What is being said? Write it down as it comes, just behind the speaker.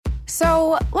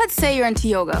So let's say you're into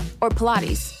yoga or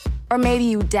Pilates, or maybe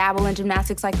you dabble in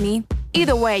gymnastics like me.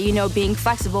 Either way, you know being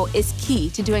flexible is key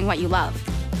to doing what you love.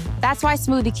 That's why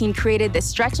Smoothie King created this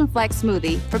Stretch and Flex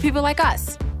smoothie for people like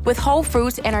us, with whole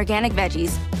fruits and organic veggies,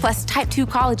 plus type 2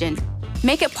 collagen.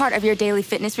 Make it part of your daily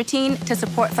fitness routine to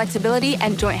support flexibility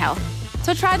and joint health.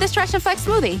 So try the Stretch and Flex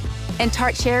smoothie in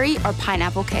tart cherry or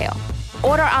pineapple kale.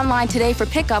 Order online today for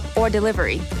pickup or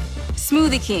delivery.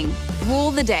 Smoothie King,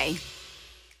 rule the day.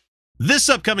 This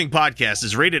upcoming podcast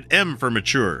is rated M for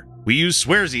mature. We use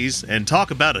swearsies and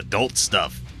talk about adult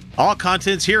stuff. All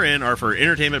contents herein are for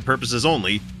entertainment purposes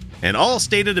only, and all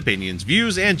stated opinions,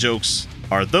 views, and jokes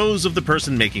are those of the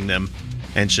person making them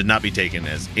and should not be taken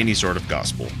as any sort of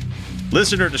gospel.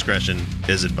 Listener discretion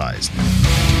is advised.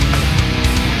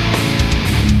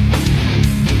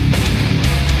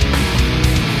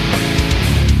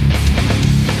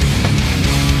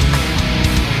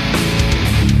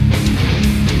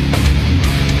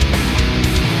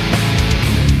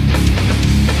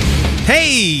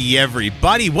 Hey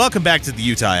everybody, welcome back to the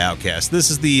Utah Outcast. This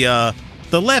is the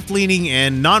left-leaning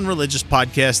and non-religious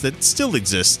podcast that still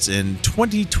exists in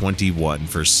 2021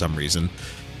 for some reason.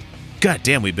 God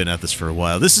damn, we've been at this for a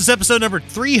while. This is episode number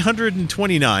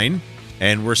 329,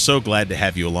 and we're so glad to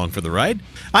have you along for the ride.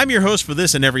 I'm your host for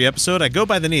this and every episode. I go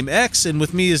by the name X, and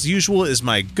with me as usual is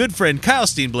my good friend Kyle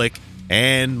Steenblick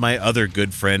and my other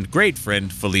good friend, great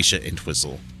friend, Felicia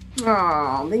Entwistle.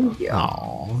 Oh, thank you.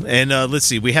 Aww. And let's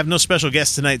see, we have no special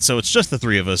guests tonight, so it's just the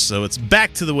three of us, so it's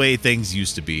back to the way things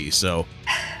used to be, so...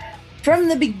 From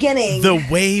the beginning. The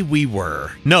way we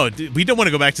were. No, we don't want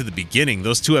to go back to the beginning.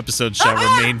 Those two episodes shall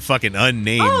remain fucking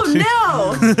unnamed. Oh,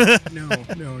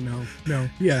 No.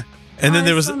 Yeah. And then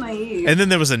there was so naive. and then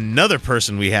there was another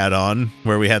person we had on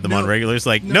where we had them on regulars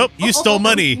like, nope, you stole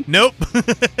money. Nope.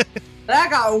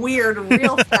 That got weird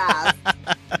real fast.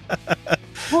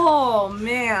 Oh,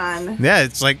 man. Yeah,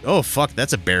 it's like, oh, fuck,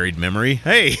 that's a buried memory.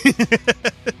 Hey.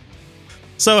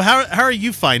 So how are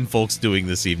you fine folks doing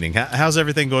this evening? How's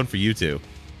everything going for you two?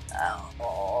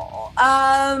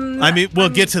 I mean, we'll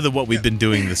get to what we've been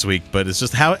doing this week, but it's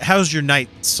just how's your night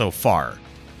so far?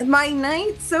 My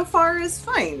night so far is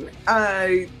fine.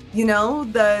 You know,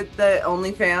 the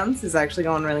OnlyFans is actually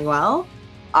going really well.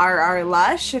 Our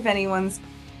Lush, if anyone's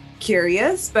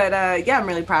curious, but yeah, I'm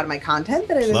really proud of my content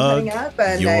that I've been putting up,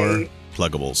 and your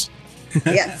pluggables.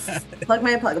 Yes, plug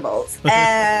my pluggables.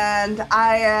 And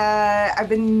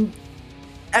I'm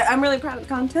really proud of the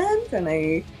content, and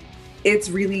it's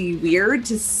really weird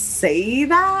to say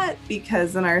that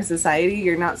because in our society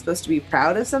you're not supposed to be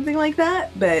proud of something like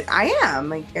that, but I am.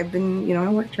 Like, I've been, I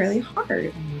worked really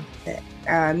hard on it.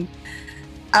 And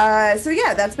so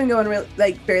yeah, that's been going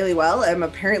fairly well. I'm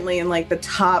apparently in like the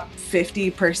top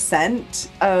 50%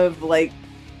 of like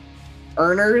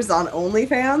earners on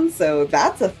OnlyFans, so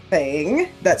that's a thing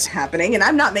that's happening, and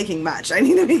I'm not making much. I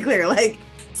need to be clear. Like,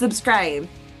 subscribe,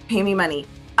 pay me money.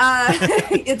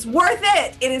 It's worth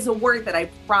it. It is worth it, I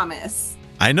promise.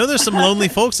 I know there's some lonely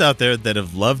folks out there that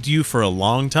have loved you for a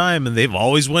long time, and they've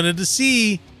always wanted to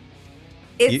see.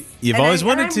 You've always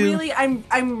wanted to.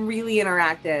 I'm really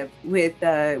interactive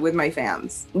with my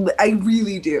fans. I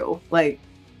really do. Like,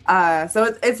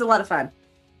 so it's a lot of fun.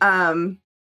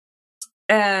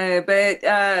 But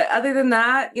other than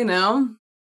that,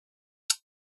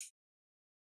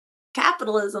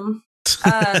 capitalism.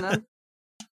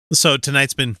 So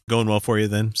tonight's been going well for you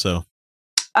then. So,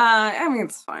 I mean,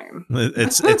 it's fine.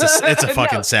 It's a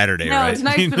fucking Saturday, no, right?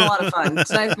 Tonight's been a lot of fun.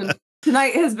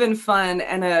 Tonight has been fun,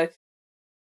 and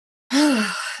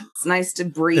it's nice to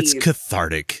breathe. It's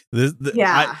cathartic.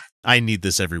 Yeah, I need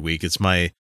this every week. It's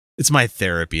my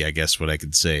therapy, I guess what I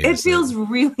could say. It feels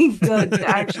really good to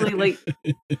actually like.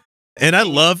 And I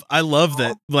love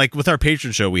that, like with our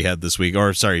patron show we had this week,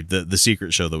 or sorry, the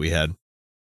secret show that we had.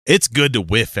 It's good to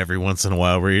whiff every once in a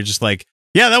while where you're just like,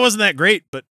 yeah, that wasn't that great,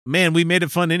 but man, we made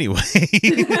it fun anyway.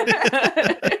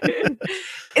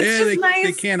 Nice.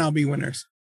 They can't all be winners.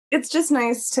 It's just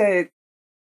nice to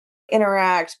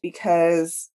interact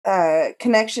because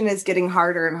connection is getting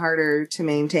harder and harder to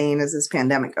maintain as this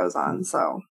pandemic goes on.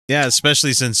 So yeah,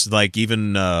 especially since like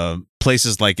even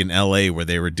places like in LA where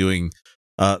they were doing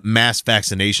mass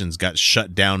vaccinations got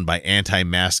shut down by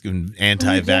anti-mask and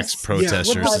anti-vax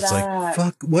protesters. Yeah, it's like,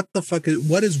 fuck, what the fuck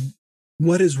what is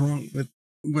wrong with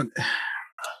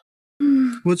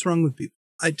what's wrong with people?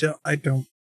 I don't.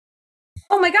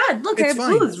 Oh my God, look, I have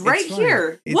booze right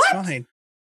here. It's what? Fine.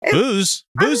 Booze,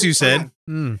 you said.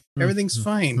 Everything's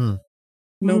fine.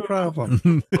 No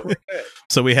problem.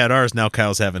 So we had ours, now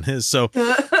Kyle's having his. So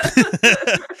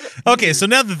okay, so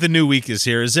now that the new week is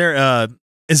here, is there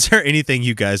anything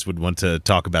you guys would want to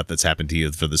talk about that's happened to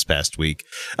you for this past week?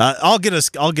 I'll get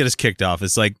us kicked off.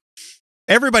 It's like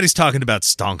everybody's talking about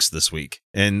stonks this week,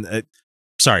 and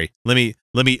sorry, let me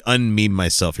unmeme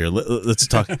myself here. Let's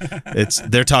talk.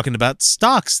 They're talking about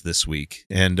stocks this week,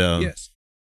 and Yes.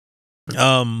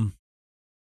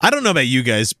 I don't know about you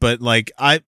guys, but like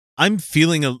I'm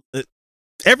feeling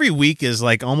every week is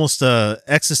like almost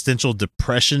existential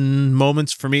depression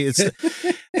moments for me.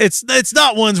 It's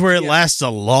not ones where it lasts a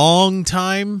long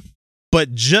time,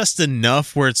 but just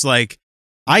enough where it's like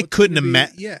I couldn't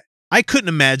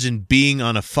imagine being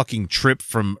on a fucking trip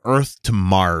from Earth to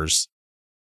Mars,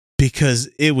 because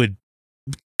it would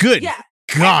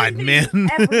God, man.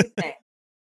 Everything.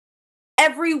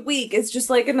 Every week is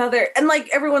just like another, and like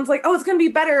everyone's like, oh, it's gonna be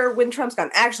better when Trump's gone.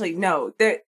 Actually, no,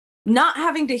 they're not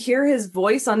having to hear his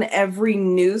voice on every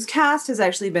newscast has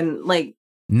actually been like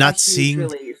not seeing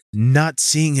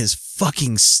his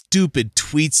fucking stupid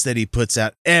tweets that he puts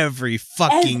out every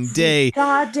fucking day.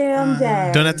 Goddamn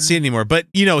day. Don't have to see it anymore. But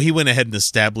he went ahead and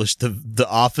established the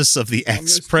office of the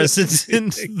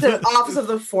ex-president. The office of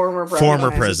the former president.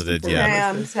 Former president,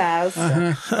 yeah.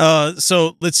 Fantastic.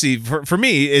 So let's see. For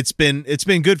me, it's been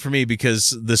good for me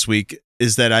because this week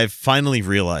is that I've finally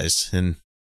realized, and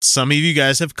some of you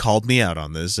guys have called me out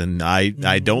on this, and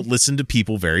I don't listen to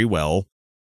people very well.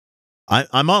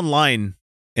 I'm online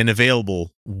and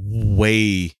available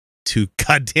way too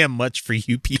goddamn much for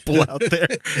you people out there.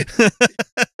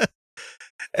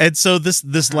 And so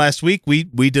this last week we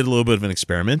did a little bit of an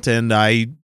experiment, and I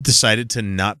decided to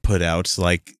not put out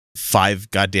like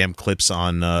 5 goddamn clips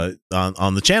on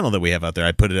the channel that we have out there.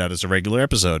 I put it out as a regular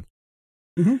episode.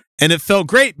 Mm-hmm. And it felt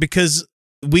great because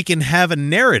we can have a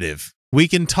narrative. We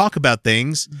can talk about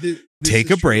things, take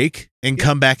a break, and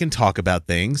come back and talk about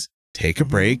things. Take a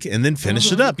break and then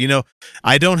finish it up.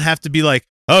 I don't have to be like,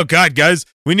 oh God, guys,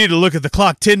 we need to look at the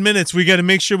clock. 10 minutes. We got to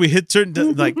make sure we hit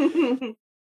certain like.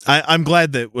 I'm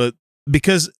glad that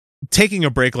because taking a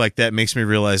break like that makes me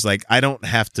realize like I don't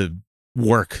have to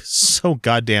work so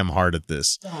goddamn hard at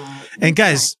this. And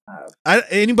guys,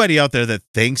 anybody out there that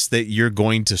thinks that you're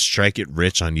going to strike it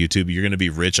rich on YouTube, you're going to be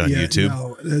rich on YouTube.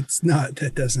 No, that's not.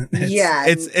 That doesn't.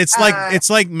 It's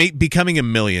like becoming a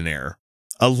millionaire.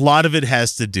 A lot of it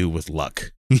has to do with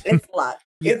luck. It's luck.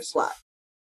 It's luck.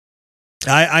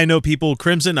 I know people.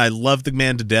 Crimson, I love the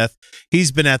man to death.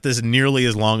 He's been at this nearly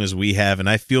as long as we have, and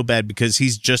I feel bad because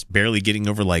he's just barely getting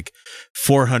over like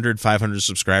 400, 500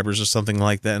 subscribers or something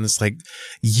like that. And it's like,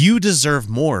 you deserve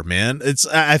more, man.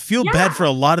 I feel bad for a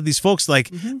lot of these folks. Like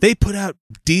they put out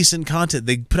decent content.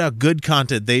 They put out good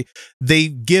content. They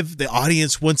give the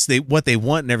audience what they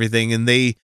want and everything, and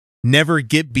they never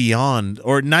get beyond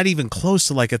or not even close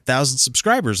to like 1,000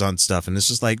 subscribers on stuff. And it's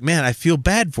just like, man, I feel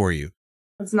bad for you.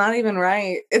 It's not even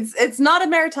right. It's not a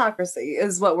meritocracy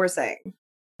is what we're saying.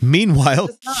 Meanwhile,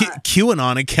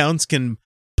 QAnon accounts can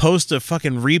post a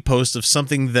fucking repost of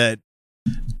something that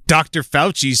Dr.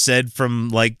 Fauci said from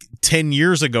like 10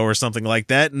 years ago or something like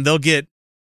that, and they'll get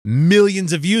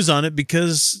millions of views on it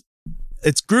because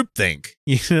it's groupthink.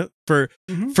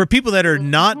 For people that are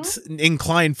not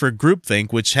inclined for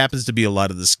groupthink, which happens to be a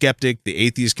lot of the skeptic, the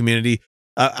atheist community,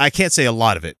 I can't say a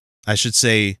lot of it. I should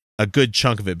say a good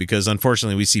chunk of it, because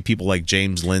unfortunately we see people like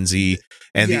James Lindsay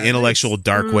and the intellectual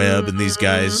dark web and these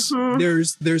guys.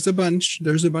 There's a bunch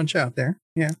out there.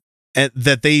 Yeah. And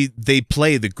that they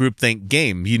play the groupthink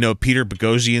game. Peter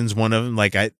Boghossian's one of them.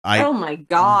 Like I oh my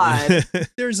God.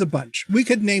 There's a bunch. We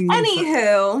could name.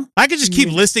 Anywho, I could just keep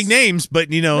listing names, but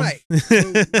right.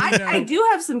 I do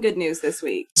have some good news this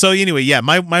week. So anyway, yeah,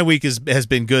 my week has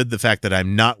been good. The fact that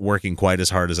I'm not working quite as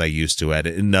hard as I used to at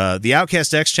it, and the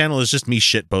Outcast X channel is just me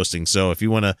shit posting. So if you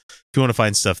wanna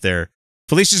find stuff there,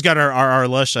 Felicia's got our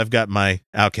Lush. I've got my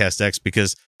Outcast X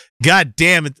because. God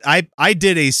damn it. I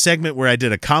did a segment where I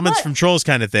did a comments from trolls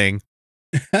kind of thing.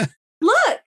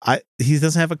 Look. He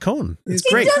doesn't have a cone. It's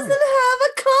great. He doesn't have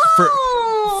a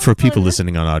cone. For people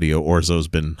listening on audio, Orzo's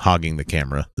been hogging the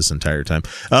camera this entire time.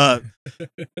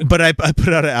 But I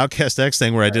put out an Outcast X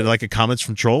thing where I did like a comments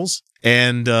from trolls,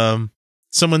 and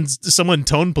someone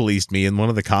tone policed me in one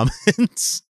of the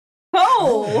comments.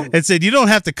 Oh. And said, you don't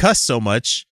have to cuss so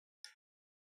much.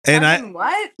 And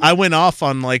I went off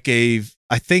on like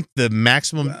I think the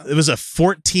maximum, it was a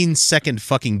 14-second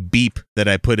fucking beep that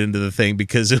I put into the thing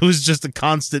because it was just a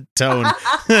constant tone.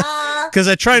 Because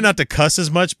I try not to cuss as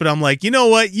much, but I'm like, you know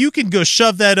what? You can go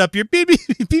shove that up your beep, beep,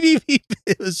 beep, beep, beep.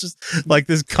 It was just like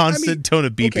this constant tone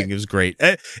of beeping. Okay. It was great.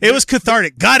 It was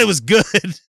cathartic. God, it was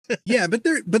good. Yeah, but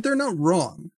they're not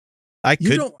wrong.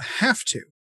 You don't have to.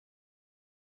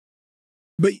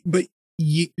 But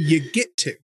you get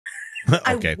to.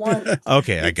 Okay. I want.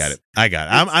 Okay, I got it.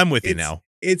 I'm with you now.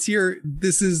 This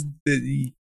is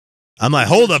the. I'm like,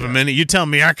 hold up a minute. You tell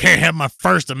me I can't have my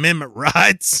First Amendment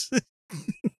rights?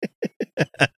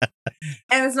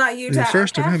 And it's not Utah. The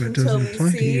First Outcast Amendment until doesn't we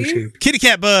apply to see- YouTube. Kitty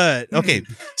cat butt. Okay,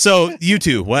 so you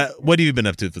two, what have you been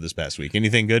up to for this past week?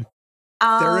 Anything good?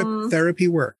 Therapy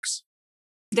works.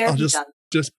 Therapy I'll done.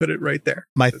 just put it right there.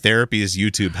 My therapy is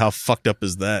YouTube. How fucked up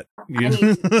is that? I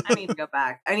need to go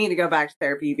back. I need to go back to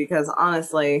therapy because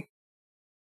honestly,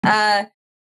 What?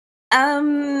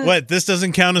 This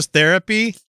doesn't count as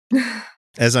therapy?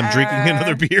 As I'm drinking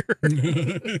another beer?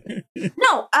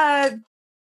 No,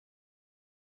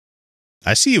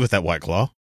 I see you with that White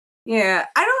Claw. yeah,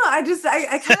 I don't know.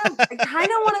 I kind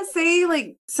of want to say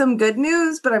like some good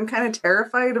news, but I'm kind of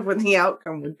terrified of what the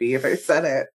outcome would be if I said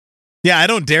it. Yeah, I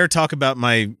don't dare talk about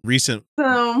my recent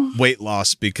So, weight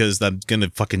loss because I'm gonna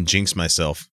fucking jinx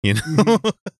myself. You know.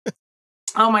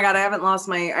 oh my god, I haven't lost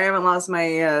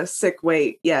my sick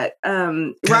weight yet.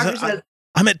 Roger says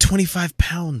I'm at 25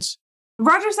 pounds.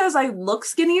 Roger says I look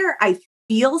skinnier. I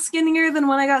feel skinnier than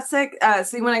when I got sick.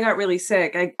 See, when I got really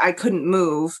sick, I couldn't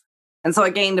move, and so I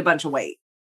gained a bunch of weight.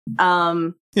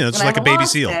 It's like a baby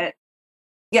seal.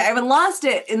 Yeah, I haven't lost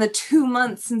it in the 2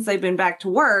 months since I've been back to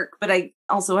work, but I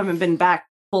also haven't been back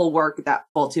full work that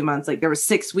full 2 months. Like there was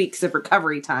 6 weeks of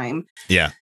recovery time.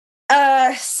 Yeah.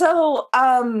 So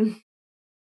I'm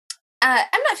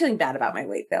not feeling bad about my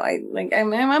weight though.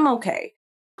 I'm okay.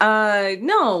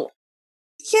 No.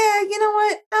 Yeah, you know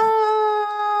what?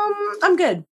 I'm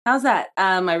good. How's that?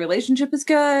 My relationship is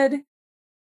good.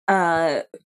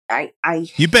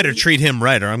 You better treat him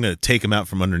right, or I'm going to take him out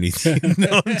from underneath you.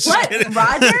 No, I'm just What, kidding.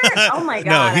 Roger? Oh my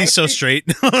god! No, he's so straight.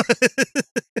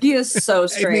 He is so I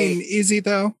straight. mean, is he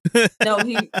though? No,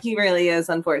 he really is.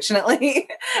 Unfortunately,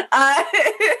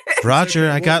 Roger,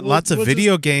 I got We'll- lots of we'll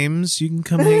video games. You can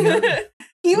come hang out.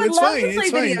 he would It's love fine. to play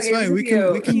It's fine. video It's games fine. with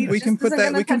you. He We can just put isn't that.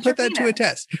 gonna We can touch your put that to a penis.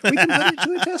 test. We can put it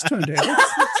to a test one day.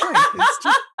 That's fine. It's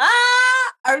just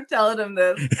I'm telling him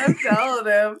this. I'm telling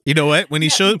him. You know what? When he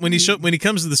comes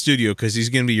to the studio, because he's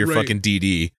going to be your Right. fucking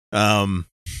DD. On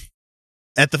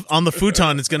the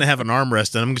futon, it's going to have an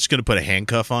armrest, and I'm just going to put a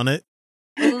handcuff on it.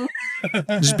 Mm,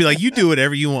 Just be like, you do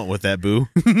whatever you want with that, boo.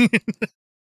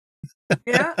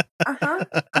 yeah.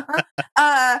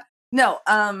 No.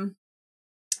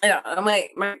 Yeah.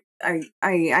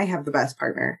 I have the best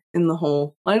partner in the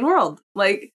whole wide world.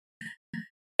 Like,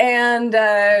 and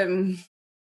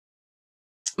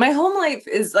my home life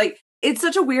is like, it's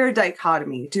such a weird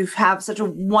dichotomy to have such a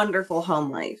wonderful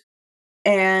home life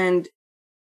and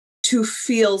to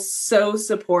feel so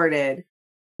supported.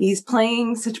 He's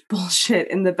playing such bullshit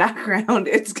in the background.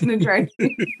 It's going to drive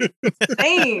me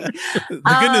insane.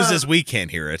 The good news is we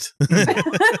can't hear it.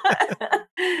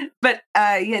 But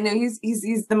yeah, no, he's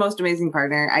the most amazing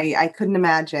partner. I couldn't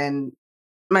imagine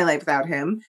my life without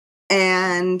him.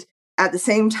 And at the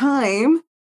same time,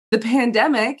 the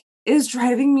pandemic is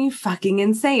driving me fucking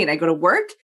insane. I go to work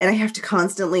and I have to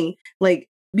constantly like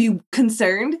be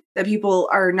concerned that people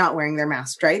are not wearing their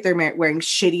masks, right? They're wearing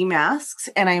shitty masks,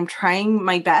 and I'm trying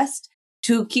my best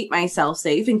to keep myself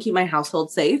safe and keep my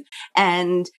household safe.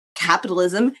 And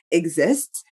capitalism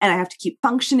exists, and I have to keep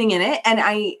functioning in it. And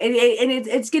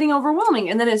it's getting overwhelming.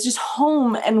 And then it's just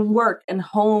home and work and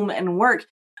home and work.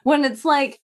 When it's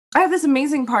like I have this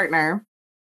amazing partner,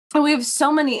 and we have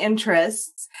so many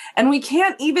interests, and we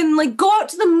can't even like go out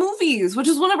to the movies, which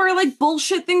is one of our like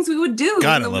bullshit things we would do.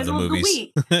 God, in I love the middle of movies.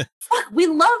 week. Fuck, we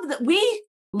love that. We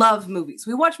love movies.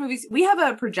 We watch movies. We have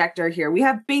a projector here. We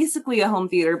have basically a home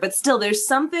theater, but still, there's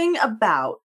something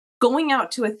about going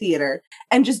out to a theater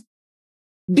and just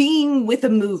being with a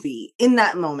movie in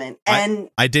that moment. And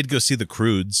I did go see The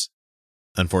Croods,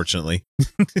 unfortunately.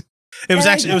 It was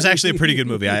actually a pretty good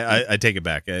movie. I take it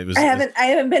back. It was. I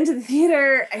haven't been to the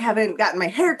theater. I haven't gotten my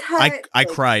hair cut. I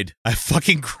cried. I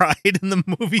fucking cried in the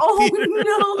movie theater.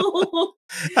 Oh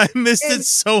I missed it And-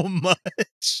 so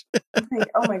much. no!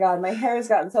 Oh my god, my hair has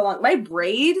gotten so long. My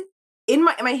braid in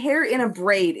my hair in a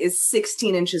braid is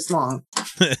 16 inches long.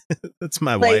 That's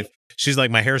my Like- wife. She's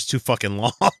like, my hair's too fucking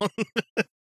long.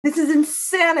 This is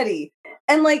insanity.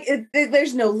 And like,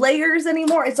 there's no layers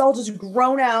anymore. It's all just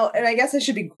grown out. And I guess I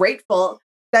should be grateful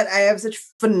that I have such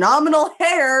phenomenal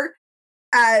hair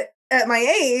at my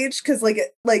age. Cause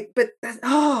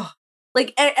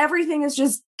everything is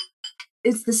just,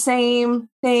 it's the same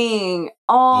thing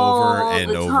all Over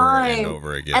and the over time. and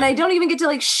over again. And I don't even get to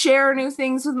like share new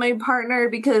things with my partner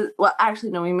because, well,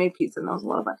 actually, no, we made pizza and that was a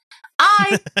lot of fun.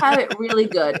 I have it really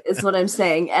good, is what I'm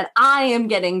saying. And I am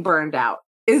getting burned out.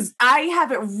 I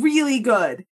have it really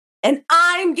good and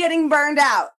I'm getting burned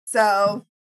out. So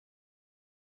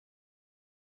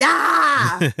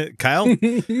Ah! Kyle?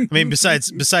 I mean,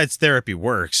 besides therapy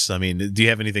works, I mean, do you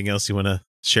have anything else you want to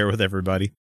share with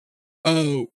everybody?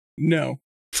 Oh, no.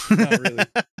 Not really.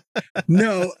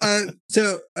 No.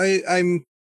 So I'm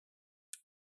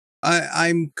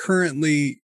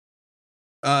currently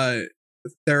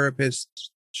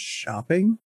therapist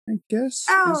shopping, I guess.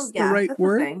 Oh, is yeah, the right that's a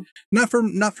word. thing. Not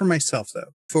for myself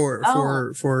though. For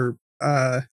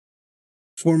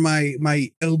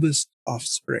my eldest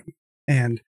offspring.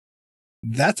 And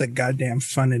that's a goddamn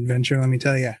fun adventure, let me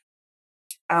tell you.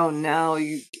 Oh no,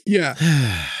 Yeah.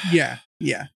 Yeah.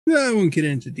 I won't get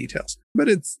into details, but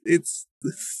it's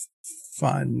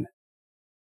fun.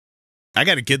 I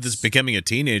got a kid that's becoming a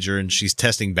teenager and she's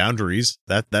testing boundaries.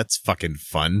 That's fucking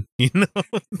fun, you know?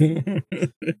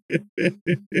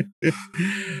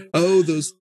 Oh,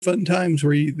 those fun times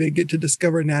where they get to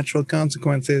discover natural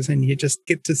consequences and you just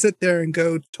get to sit there and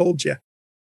go, told you.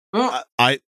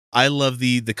 I love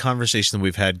the conversation that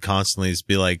we've had constantly is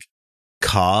be like,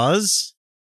 cause,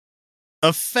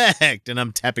 effect, and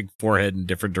I'm tapping forehead in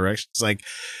different directions.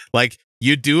 Like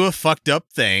you do a fucked up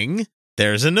thing,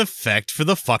 there's an effect for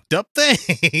the fucked up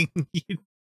thing.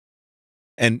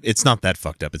 And it's not that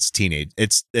fucked up. It's teenage.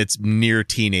 It's near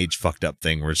teenage fucked up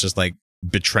thing where it's just like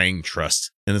betraying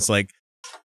trust. And it's like,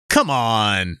 come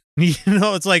on. You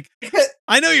know, it's like,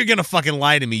 I know you're gonna fucking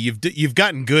lie to me. You've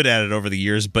gotten good at it over the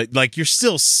years, but like you're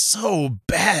still so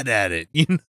bad at it. You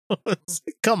know, it's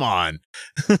like, come on.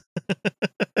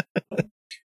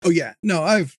 Oh yeah, no,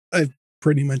 I've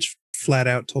pretty much flat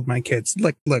out told my kids,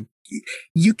 look,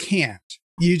 you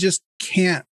just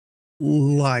can't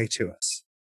lie to us.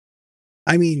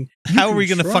 I mean, how are we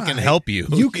gonna fucking help you?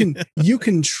 You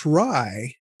can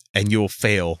try, and you'll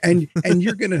fail, and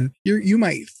you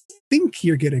might think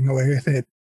you're getting away with it.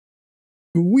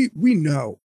 We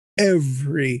know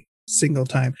every single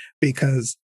time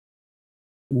because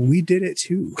we did it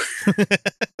too.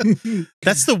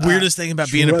 That's the weirdest thing about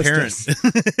being a parent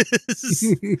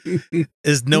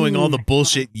is knowing all the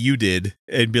bullshit you did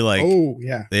and be like, oh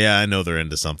yeah, I know they're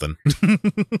into something. Do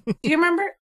you remember?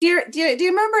 Do you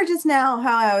remember just now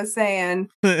how I was saying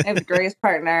I have the greatest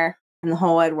partner in the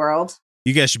whole wide world?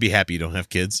 You guys should be happy you don't have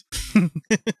kids.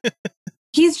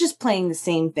 He's just playing the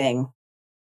same thing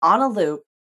on a loop,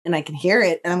 and I can hear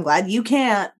it, and I'm glad you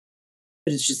can't.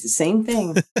 But it's just the same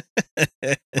thing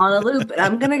on a loop. And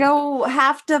I'm going to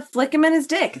have to flick him in his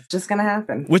dick. It's just going to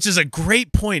happen. Which is a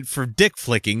great point for dick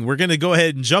flicking. We're going to go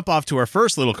ahead and jump off to our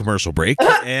first little commercial break.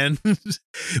 And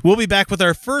we'll be back with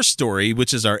our first story,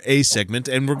 which is our A segment.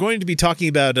 And we're going to be talking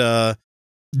about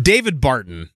David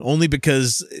Barton, only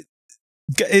because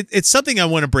it's something I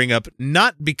want to bring up,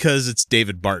 not because it's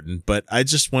David Barton, but I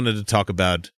just wanted to talk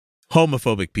about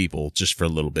homophobic people just for a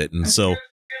little bit. And so...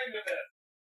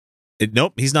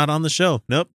 Nope, he's not on the show.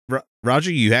 Nope.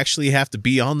 Roger, you actually have to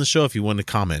be on the show if you want to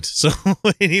comment. So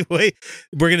anyway,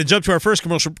 we're going to jump to our first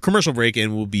commercial break,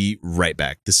 and we'll be right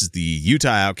back. This is the Utah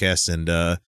Outcast,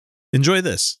 and enjoy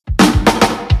this.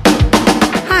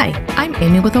 Hi, I'm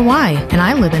Amy with a Y, and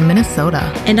I live in Minnesota.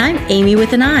 And I'm Amy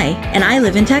with an I, and I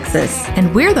live in Texas.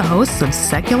 And we're the hosts of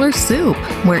Secular Soup,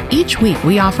 where each week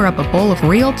we offer up a bowl of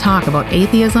real talk about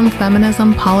atheism,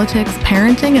 feminism, politics,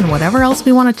 parenting, and whatever else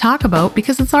we want to talk about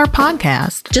because it's our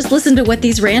podcast. Just listen to what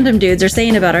these random dudes are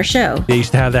saying about our show. They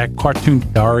used to have that cartoon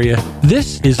Daria.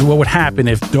 This is what would happen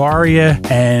if Daria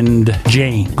and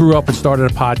Jane grew up and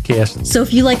started a podcast. So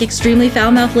if you like extremely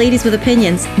foul-mouthed ladies with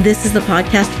opinions, this is the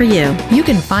podcast for you. You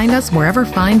can find us wherever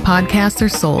fine podcasts are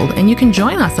sold, and you can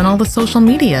join us on all the social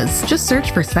medias. Just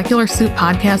search for Secular Soup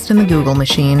Podcast in the Google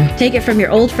machine. Take it from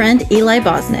your old friend, Eli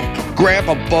Bosnick. Grab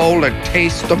a bowl and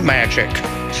taste the magic.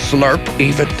 Slurp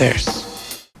even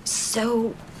this.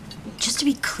 So, just to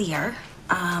be clear,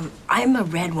 I'm a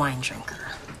red wine drinker.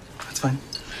 That's fine.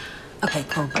 Okay,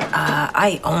 cool.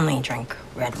 I only drink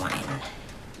red wine.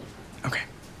 Okay.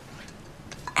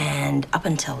 And up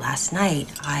until last night,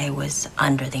 I was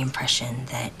under the impression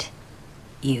that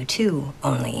you too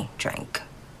only drank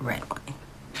red wine.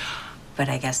 But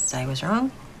I guess I was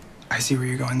wrong. I see where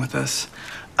you're going with this.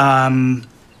 I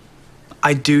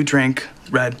do drink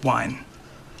red wine.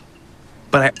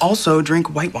 But I also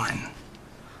drink white wine.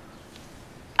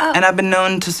 Oh. And I've been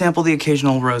known to sample the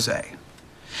occasional rosé.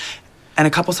 And a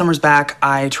couple summers back,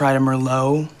 I tried a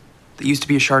Merlot that used to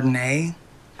be a Chardonnay.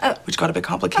 Oh. Which got a bit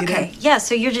complicated. Okay, yeah,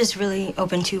 so you're just really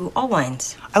open to all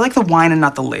wines. I like the wine and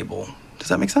not the label. Does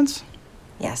that make sense?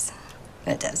 Yes,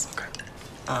 it does. Okay.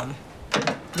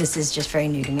 This is just very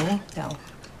new to me, so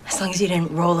as long as you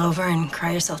didn't roll over and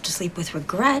cry yourself to sleep with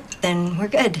regret, then we're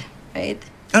good, right?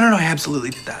 No, I absolutely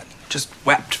did that. Just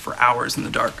wept for hours in the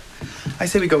dark. I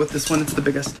say we go with this one. It's the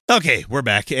biggest. Okay, we're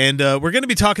back, and we're going to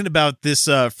be talking about this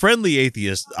friendly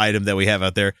atheist item that we have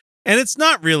out there, and it's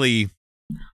not really.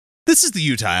 This is the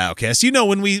Utah Outcast. You know,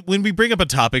 when we bring up a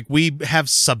topic, we have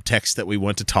subtext that we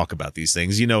want to talk about these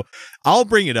things. You know, I'll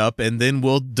bring it up, and then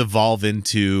we'll devolve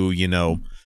into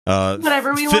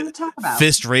whatever we want to talk about.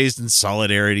 Fist raised in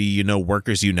solidarity. You know,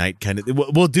 workers unite. Kind of.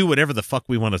 We'll do whatever the fuck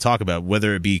we want to talk about,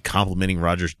 whether it be complimenting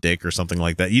Roger's dick or something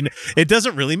like that. You know, it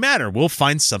doesn't really matter. We'll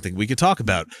find something we could talk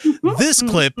about. This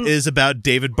clip is about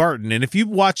David Barton, and if you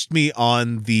watched me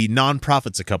on the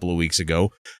Nonprofits a couple of weeks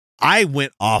ago, I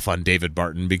went off on David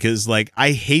Barton because, like,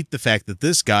 I hate the fact that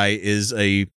this guy is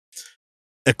a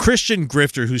Christian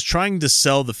grifter who's trying to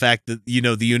sell the fact that, you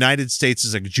know, the United States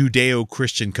is a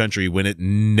Judeo-Christian country when it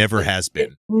never has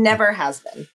been. It never has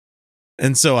been.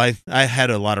 And so I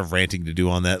had a lot of ranting to do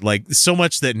on that. Like, so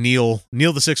much that Neil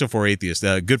the 604 Atheist,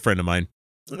 a good friend of mine,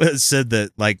 said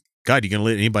that, like, God, you gonna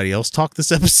let anybody else talk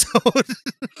this episode?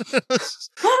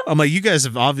 I'm like, you guys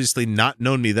have obviously not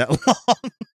known me that long.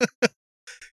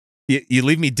 You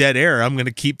leave me dead air, I'm going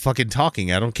to keep fucking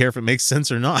talking. I don't care if it makes sense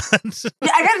or not.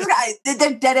 Yeah, I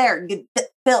got dead air.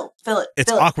 Fill it. It's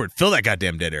awkward. Fill that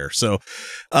goddamn dead air. So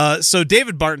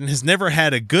David Barton has never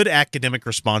had a good academic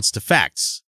response to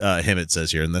facts. It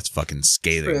says here, and that's fucking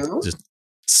scathing. True. Just,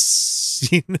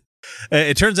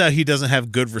 it turns out he doesn't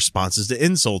have good responses to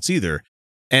insults either.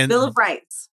 And Bill of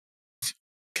Rights.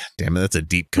 God damn it, that's a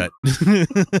deep cut.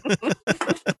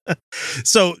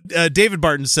 So David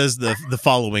Barton says the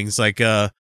following. It's like,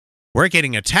 we're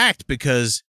getting attacked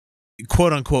because,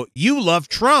 quote unquote, you love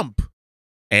Trump.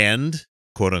 And,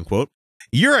 quote unquote,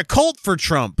 you're a cult for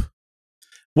Trump.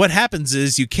 What happens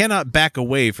is you cannot back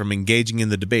away from engaging in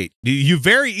the debate. You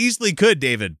very easily could,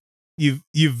 David. You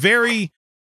very,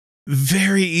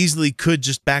 very easily could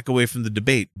just back away from the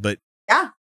debate. But yeah,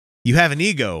 you have an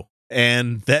ego.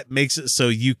 And that makes it so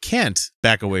you can't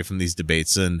back away from these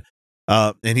debates. And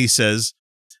he says,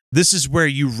 this is where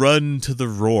you run to the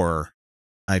roar.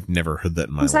 I've never heard that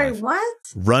in my life. I'm sorry, what?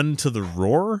 Run to the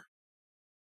roar?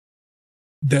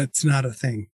 That's not a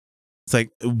thing. It's like,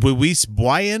 Luis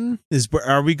Boyan is where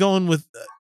are we going with?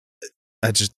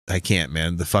 I can't,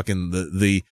 man. The fucking,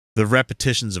 the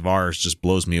repetitions of ours just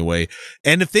blows me away.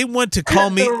 And if they want to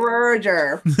call me the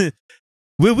Roger.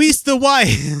 Luis the Why.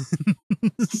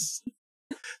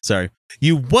 Sorry.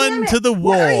 You won to the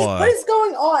war. What is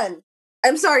going on?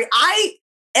 I'm sorry.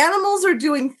 Animals are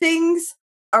doing things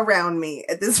around me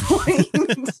at this point.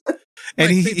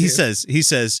 And he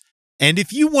says, and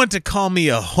if you want to call me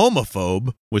a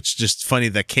homophobe, which just funny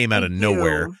that came out of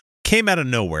nowhere,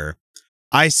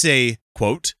 I say,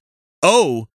 quote,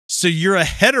 oh, so you're a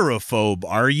heterophobe,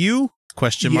 are you?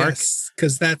 Question mark. Yes,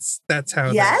 because that's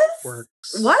how that works.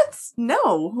 What?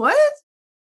 No. What?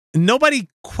 Nobody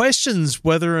questions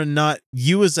whether or not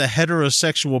you as a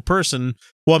heterosexual person.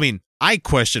 Well, I mean, I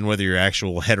question whether you're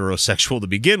actual heterosexual to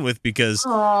begin with, because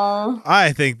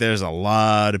I think there's a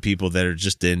lot of people that are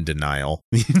just in denial.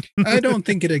 I don't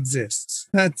think it exists.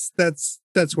 That's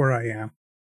where I am.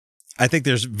 I think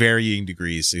there's varying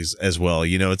degrees as well.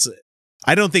 You know,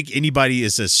 I don't think anybody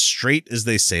is as straight as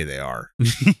they say they are,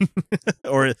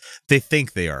 or they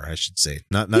think they are. I should say,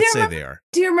 not say they are.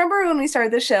 Do you remember when we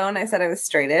started the show and I said I was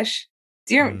straightish?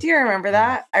 Do you remember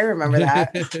that? I remember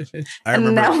that.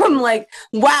 And now I'm like,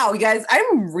 wow, you guys,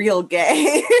 I'm real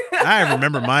gay. I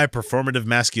remember my performative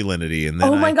masculinity, and then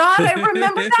oh my god, I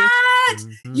remember that.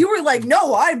 Mm-hmm. You were like,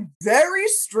 no, I'm very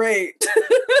straight.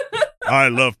 I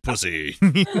love pussy.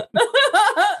 I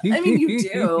mean, you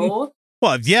do.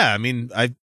 Well, yeah, I mean,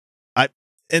 I,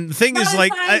 and the thing is,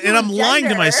 like, and I'm lying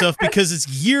to myself because it's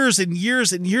years and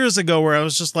years and years ago where I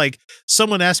was just like,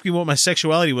 someone asked me what my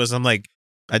sexuality was. I'm like,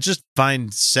 I just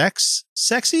find sex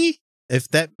sexy, if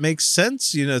that makes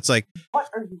sense. You know, it's like, what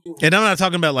are you doing? And I'm not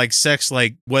talking about like sex,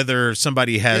 like whether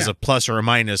somebody has a plus or a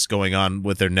minus going on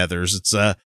with their nethers.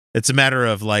 It's a matter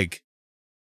of like,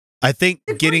 I think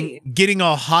getting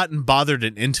all hot and bothered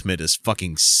and intimate is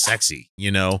fucking sexy, you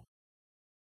know?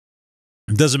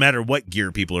 It doesn't matter what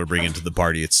gear people are bringing to the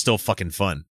party. It's still fucking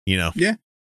fun, you know? Yeah.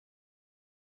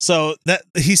 So that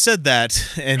he said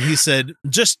that, and he said,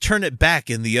 just turn it back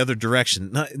in the other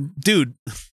direction. No, dude.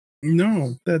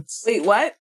 No, that's... Wait,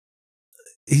 what?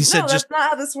 He said, that's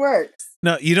not how this works.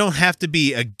 No, you don't have to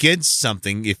be against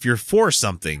something if you're for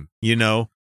something, you know?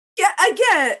 Yeah,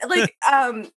 again, like,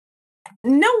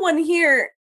 no one here...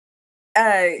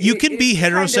 you can be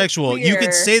heterosexual. You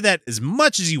can say that as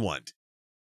much as you want.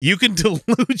 You can delude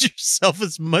yourself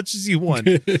as much as you want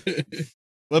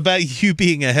about you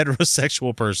being a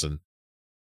heterosexual person.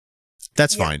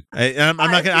 That's fine. I'm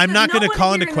not going to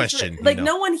call into question.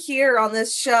 No one here on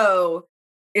this show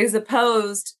is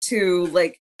opposed to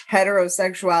like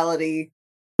heterosexuality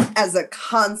as a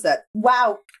concept.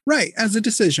 Wow. Right, as a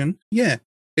decision. Yeah.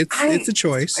 It's a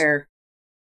choice. Swear.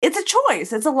 It's a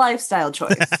choice. It's a lifestyle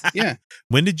choice. Yeah.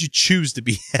 When did you choose to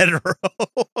be hetero?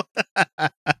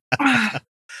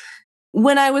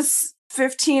 When I was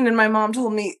 15 and my mom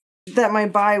told me that my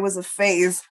bi was a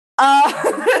phase.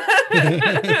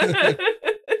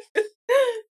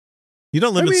 You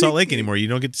don't live in Salt Lake anymore. You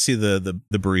don't get to see the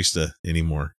barista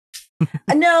anymore.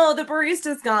 No, the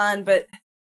barista's gone, but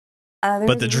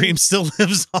the dream still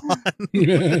lives on.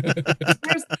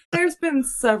 there's been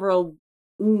several.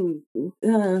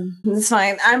 It's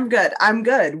fine. I'm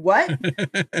good. What?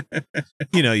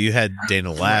 You had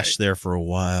Dana Lash there for a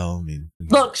while. I mean,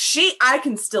 look, I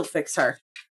can still fix her.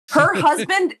 Her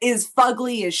husband is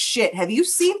fugly as shit. Have you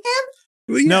seen him?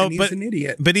 Well, yeah, no, he's but an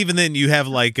idiot. But even then, you have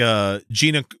like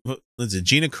Gina. Is it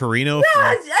Gina Carino? Yeah,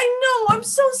 I know. I'm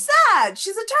so sad.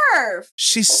 She's a turf.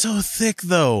 She's so thick,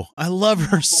 though. I love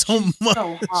her so much.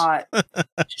 So hot.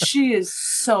 She is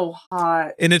so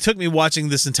hot. And it took me watching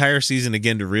this entire season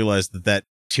again to realize that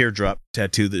teardrop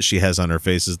tattoo that she has on her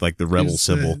face is like the rebel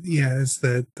symbol. It's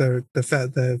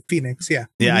the phoenix. Yeah.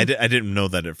 Yeah, I didn't know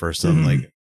that at first. I'm like,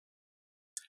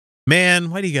 man,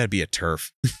 why do you got to be a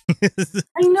turf? I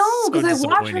know, because I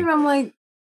watch her and I'm like,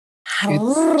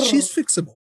 she's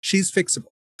fixable. She's fixable.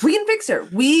 We can fix her.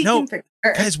 We can fix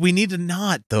her. Guys, we need to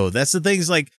not, though. That's the thing is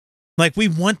like we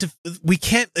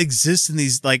can't exist in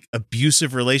these like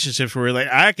abusive relationships where we're like,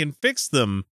 I can fix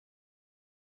them.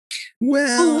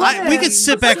 Well, we could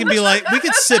sit back and be like,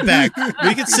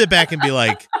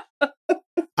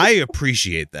 I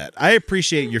appreciate that. I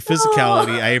appreciate your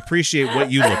physicality. I appreciate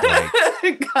what you look like.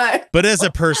 God. But as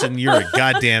a person, you're a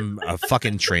goddamn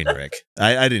fucking train wreck.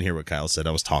 I didn't hear what Kyle said.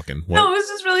 I was talking. What? No, it was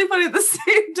just really funny at the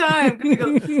same time. He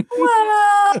goes,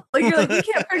 well, like you're like, we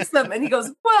can't fix them. And he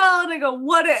goes, well, and I go,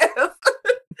 what if?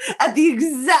 At the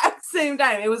exact same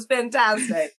time. It was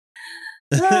fantastic.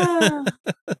 But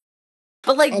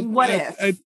like, what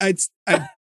if? I'd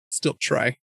still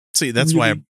try. See, that's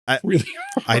really, why really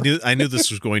I knew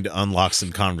this was going to unlock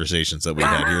some conversations that we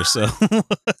had here. So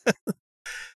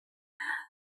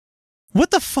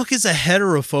what the fuck is a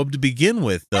heterophobe to begin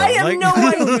with, though? I have no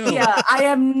idea. I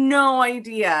have no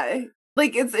idea.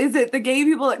 Like, is it the gay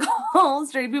people that call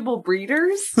straight people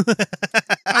breeders? But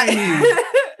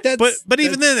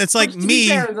even then, it's like me.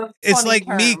 It's like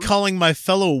term. Me calling my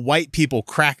fellow white people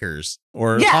crackers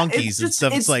or honkies and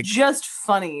stuff. It's like just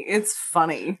funny. It's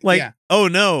funny. Like, oh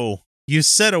no, you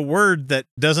said a word that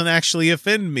doesn't actually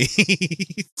offend me.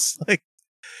 It's like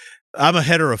I'm a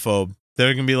heterophobe.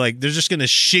 They're gonna be like, they're just gonna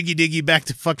shiggy diggy back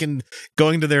to fucking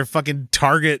going to their fucking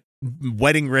Target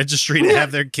wedding registry to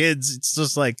have their kids. It's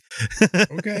just like,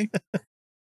 okay,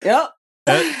 yep.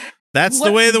 That's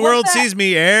the way the world sees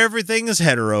me. Everything is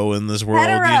hetero in this world.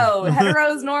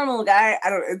 Hetero is normal, guy. I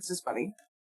don't. It's just funny.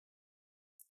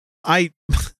 I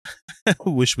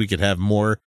wish we could have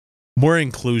more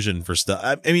inclusion for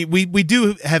stuff. I mean, we've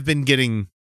been getting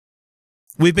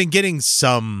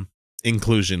some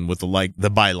inclusion with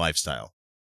the bi lifestyle,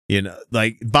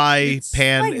 like bi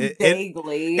pan. Like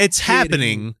vaguely, it's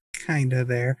happening, kind of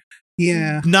there.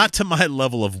 Yeah, not to my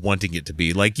level of wanting it to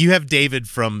be. Like you have David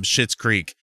from Schitt's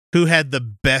Creek, who had the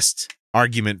best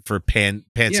argument for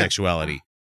pansexuality. Yeah.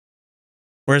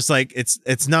 Whereas like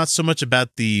it's not so much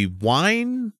about the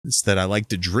wine, it's that I like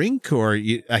to drink, or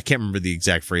I can't remember the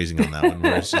exact phrasing on that one.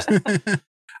 Where it's just,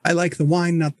 I like the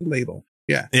wine, not the label.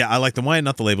 Yeah, I like the wine,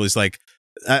 not the label. He's like,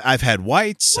 I've had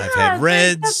whites, I've had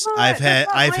reds, I've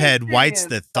had whites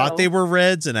that thought they were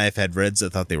reds, and I've had reds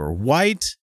that thought they were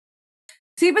white.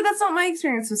 See, but that's not my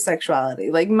experience with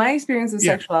sexuality. Like my experience with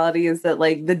sexuality is that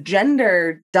like the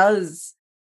gender does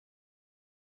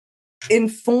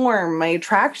inform my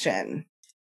attraction.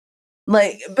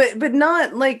 Like, but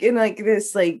not like in like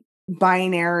this like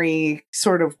binary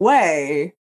sort of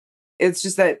way. It's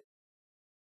just that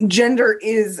gender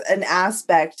is an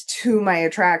aspect to my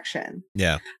attraction.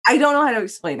 Yeah. I don't know how to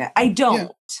explain it. I don't. Yeah.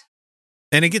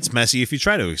 And it gets messy if you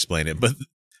try to explain it, but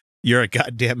you're a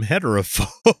goddamn heterophobe.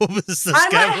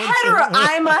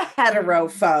 I'm a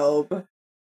heterophobe.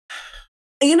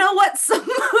 You know what?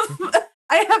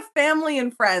 I have family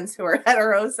and friends who are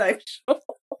heterosexual.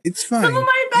 It's fine. Some of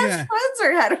my best friends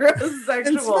are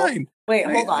heterosexual. It's fine. Wait,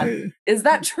 hold on. Is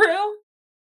that true?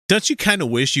 Don't you kind of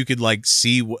wish you could like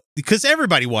see because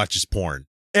everybody watches porn.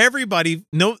 Everybody,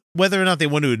 whether or not they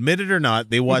want to admit it or not,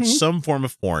 they watch some form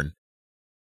of porn.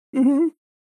 Mm-hmm.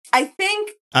 I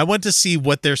think I want to see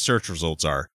what their search results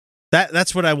are.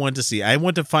 That's what I want to see. I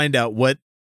want to find out what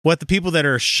the people that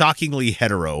are shockingly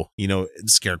hetero,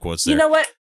 scare quotes there. You know what?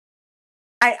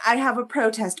 I have a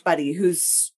protest buddy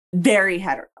who's very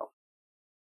hetero.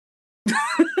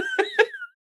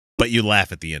 But you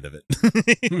laugh at the end of it.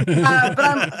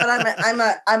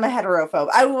 I'm a heterophobe.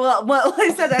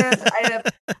 I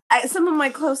said some of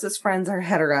my closest friends are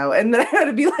hetero, and then I had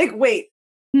to be like, wait,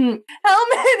 how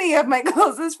many of my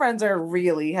closest friends are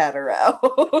really hetero?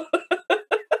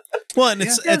 Well, and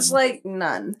it's like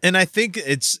none. And I think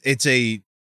it's a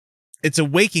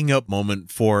waking up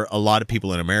moment for a lot of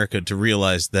people in America to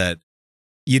realize that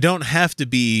you don't have to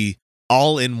be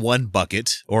all in one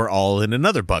bucket or all in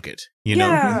another bucket, you know?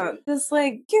 Yeah, just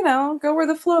like, go where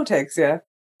the flow takes you.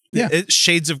 Yeah. It's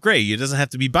shades of gray. It doesn't have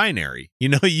to be binary. You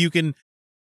know, you can,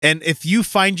 and if you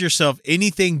find yourself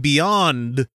anything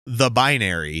beyond the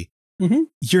binary,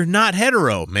 you're not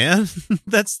hetero, man.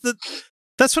 That's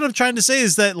what I'm trying to say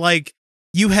is that, like,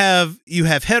 you have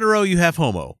hetero, you have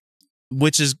homo,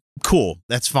 which is cool.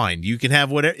 That's fine. You can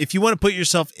have whatever, if you want to put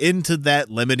yourself into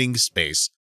that limiting space,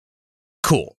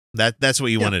 cool. That's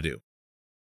what you want to do.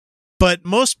 But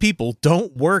most people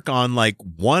don't work on like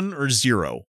 1 or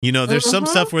 0. You know, there's some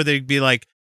stuff where they'd be like,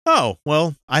 oh,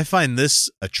 well, I find this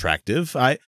attractive.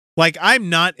 I'm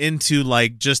not into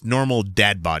like just normal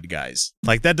dad bod guys.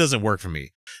 Like, that doesn't work for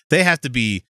me. They have to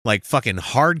be like fucking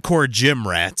hardcore gym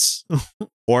rats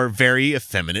or very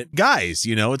effeminate guys.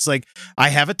 You know, it's like, I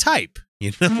have a type,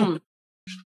 you know?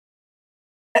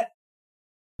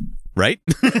 Right?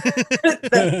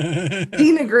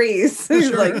 Dean agrees. He's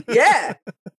like, yeah.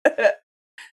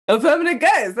 Effeminate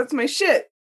guys, that's my shit.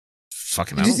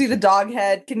 Fucking Did you see the dog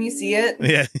head? Can you see it?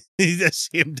 Yeah, you just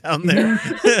see him down there.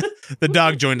 The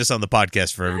dog joined us on the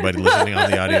podcast for everybody listening on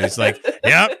the audio. He's like,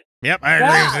 yep, I agree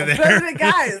with you there. Effeminate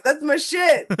guys, that's my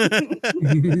shit.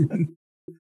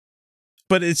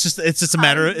 But it's just a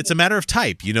matter of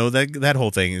type, you know, that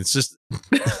whole thing. It's just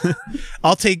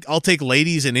I'll take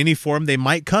ladies in any form they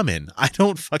might come in. I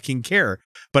don't fucking care.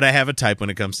 But I have a type when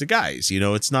it comes to guys. You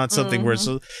know, it's not something where it's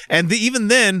even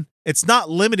then it's not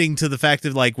limiting to the fact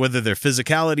of like whether their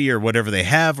physicality or whatever they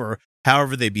have or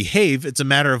however they behave. It's a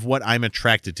matter of what I'm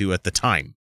attracted to at the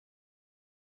time.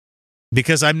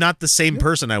 Because I'm not the same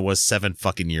person I was 7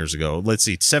 fucking years ago. Let's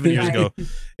see, 7 years ago,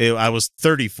 I was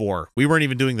 34. We weren't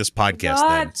even doing this podcast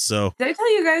then. So did I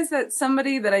tell you guys that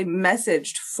somebody that I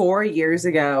messaged 4 years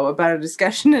ago about a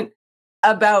discussion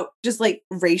about just like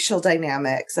racial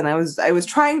dynamics, and I was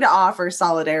trying to offer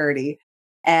solidarity,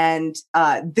 and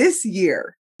this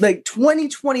year, like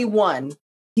 2021,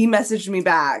 he messaged me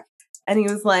back, and he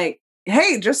was like,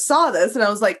 "Hey, just saw this," and I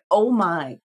was like, "Oh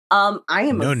my." I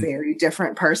am a very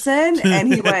different person.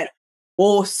 And he went,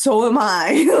 well, so am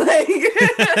I.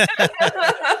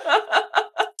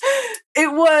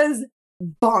 It was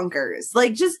bonkers.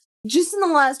 Like just in the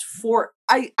last 4,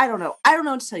 I don't know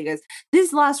what to tell you guys.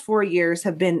 These last 4 years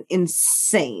have been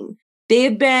insane. They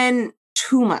have been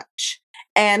too much.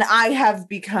 And I have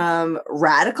become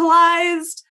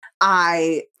radicalized.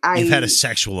 You've had a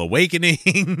sexual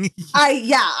awakening.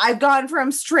 I've gone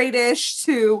from straightish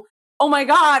to, oh my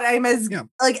God, I'm as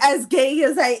gay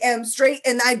as I am straight,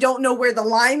 and I don't know where the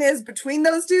line is between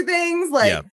those two things. Like,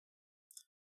 yeah.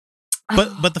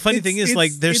 But the funny thing is,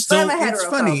 like, there's still. It's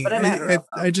funny.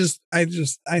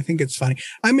 I think it's funny.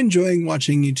 I'm enjoying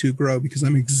watching you two grow because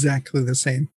I'm exactly the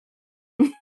same.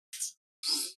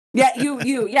 Yeah,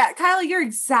 yeah, Kyle, you're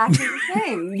exactly the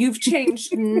same. You've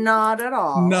changed not at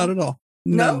all. Not at all.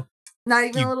 No, not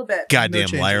even a little bit.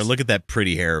 Goddamn liar! Look at that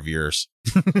pretty hair of yours.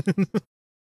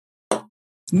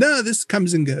 No, this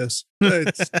comes and goes.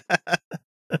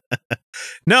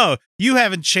 No, you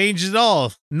haven't changed at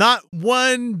all. Not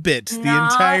one bit the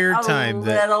entire time.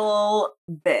 Little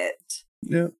bit.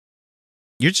 Yeah.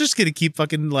 You're just gonna keep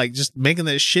fucking like just making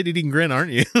that shit-eating grin,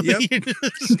 aren't you? Yep.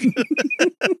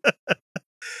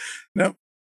 Nope.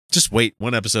 Just wait.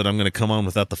 One episode, I'm gonna come on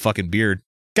without the fucking beard.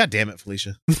 God damn it,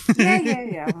 Felicia.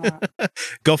 Yeah.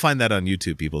 Go find that on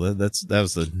YouTube, people. That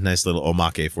was a nice little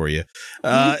omake for you.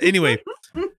 Anyway,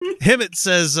 Himmet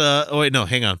says, oh wait, no,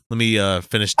 hang on. Let me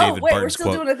finish David Barton's quote.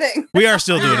 We're still doing a thing. We are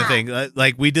still doing a thing.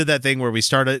 Like we did that thing where we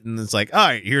started and it's like, all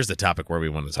right, here's the topic where we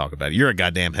want to talk about it. You're a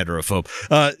goddamn heterophobe.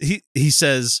 He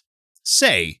says,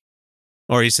 say,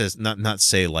 or he says, not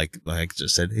say like I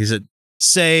just said. He said,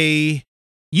 say,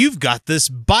 you've got this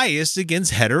bias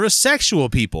against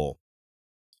heterosexual people.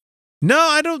 No,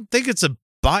 I don't think it's a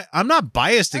bias. I'm not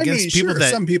biased against people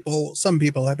that some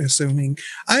people I'm assuming.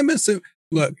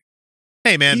 Look.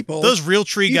 Hey man, those real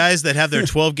tree guys that have their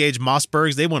 12 gauge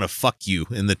Mossbergs, they want to fuck you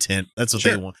in the tent. That's what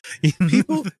they want.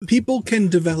 people can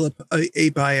develop a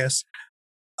bias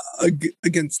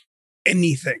against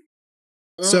anything.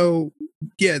 So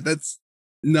yeah,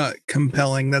 not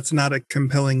compelling. That's not a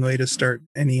compelling way to start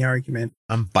any argument.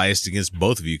 I'm biased against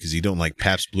both of you because you don't like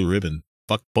Pabst Blue Ribbon.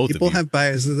 Fuck both People of you. have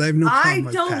biases. I have no problem I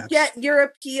with don't Pabst. get your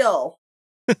appeal.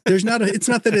 There's not a, it's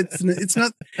not that it's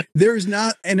not, there's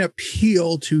not an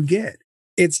appeal to get.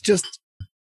 It's just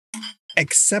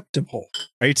acceptable.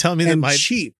 Are you telling me that and my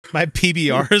cheap. my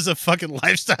PBR is a fucking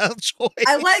lifestyle choice?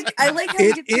 I like how you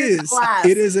It get through the is. class.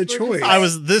 It is a We're just choice. I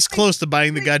was this close to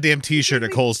buying the goddamn t-shirt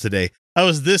at Kohl's today. I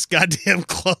was this goddamn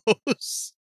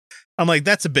close. I'm like,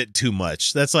 that's a bit too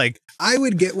much. That's like, I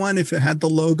would get one if it had the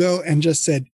logo and just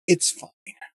said, it's fine.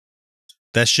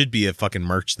 that should be a fucking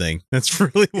merch thing. That's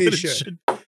really what it should.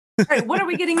 All right, what are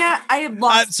we getting at? I have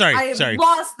lost. sorry. I have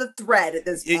lost the thread at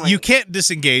this point. You can't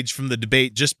disengage from the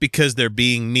debate just because they're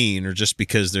being mean or just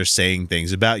because they're saying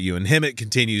things about you. And Hemant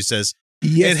continues, says,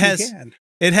 Yes,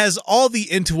 it has all the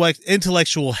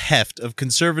intellectual heft of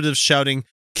conservatives shouting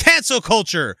cancel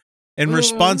culture in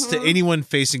response to anyone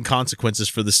facing consequences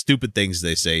for the stupid things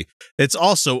they say. It's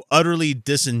also utterly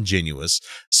disingenuous.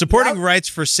 Supporting rights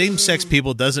for same-sex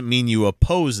people doesn't mean you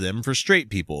oppose them for straight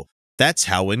people. That's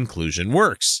how inclusion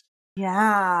works.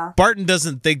 Yeah. Barton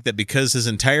doesn't think that because his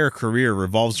entire career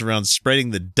revolves around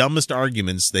spreading the dumbest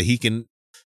arguments that he can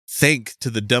think to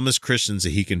the dumbest Christians that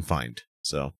he can find.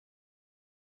 So,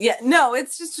 Yeah, no,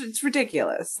 it's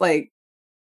ridiculous. Like,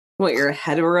 what, you're a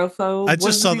heterophobe? I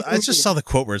just saw the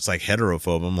quote where it's like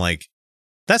heterophobe. I'm like,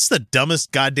 that's the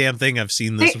dumbest goddamn thing I've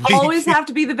seen this week. They always have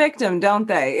to be the victim, don't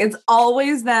they? It's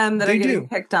always them that They are getting do.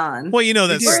 picked on. Well, you know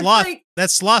that Where it's sloth. like-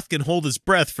 That sloth can hold his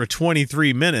breath for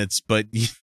 23 minutes, but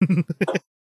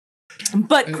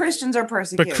But Christians are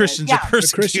persecuted. but Christians Yeah. are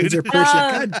persecuted. Christians are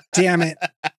persecuted. God damn it.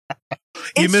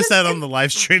 You It's missed just- that on the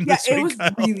live stream Yeah, this it week. was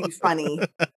Kyle. really funny.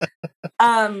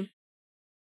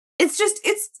 It's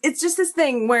just this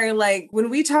thing where, like, when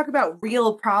we talk about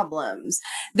real problems,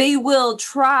 they will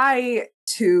try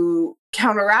to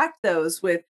counteract those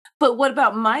with, but what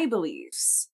about my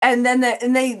beliefs? And then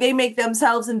they make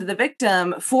themselves into the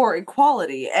victim for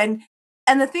equality. And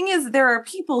the thing is, there are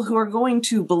people who are going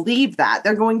to believe that.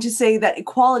 They're going to say that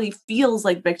equality feels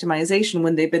like victimization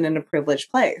when they've been in a privileged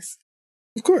place.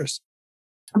 Of course.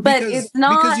 But it's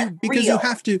not because you real.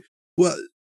 have to, well,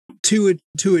 to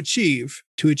achieve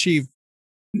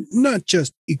not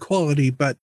just equality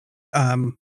but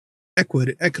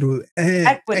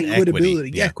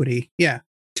equitability, yeah. equity. Yeah.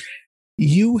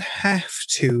 You have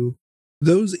to,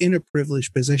 those in a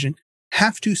privileged position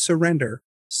have to surrender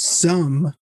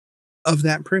some of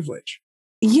that privilege.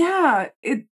 Yeah,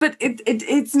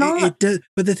 it's not. It does,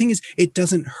 but the thing is, it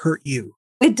doesn't hurt you.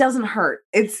 It doesn't hurt.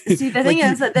 It's see the Like thing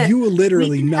is that you will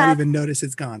literally we not have- even notice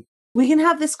it's gone. we can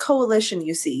have this coalition,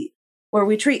 you see, where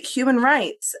we treat human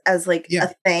rights as like Yeah.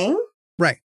 a thing,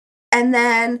 Right. and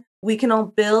then we can all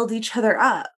build each other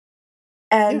up.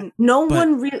 And no But-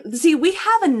 one really see. We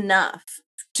have enough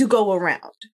to go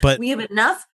around. But We have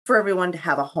enough for everyone to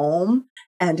have a home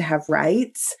and to have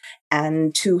rights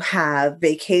and to have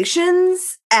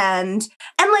vacations and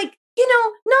like, you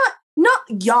know, not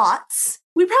yachts.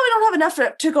 We probably don't have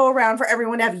enough to go around for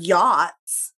everyone to have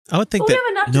yachts. I would think But we that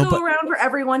have enough to go around for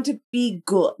everyone to be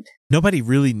good. nobody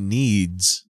really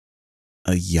needs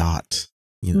a yacht.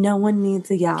 You know? No one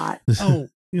needs a yacht. Oh,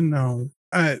 you know,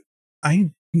 I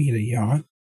need a yacht.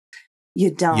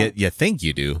 You don't. You think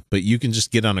you do, but you can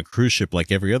just get on a cruise ship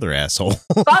like every other asshole.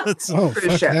 Fuck Oh,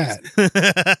 cruise fuck ships.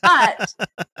 that. But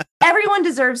everyone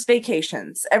deserves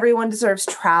vacations. Everyone deserves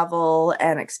travel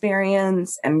and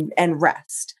experience and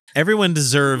rest. Everyone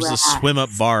deserves a Rest. swim up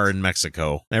bar in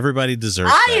Mexico. Everybody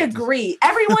deserves I that. agree.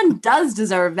 Everyone does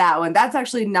deserve that one. That's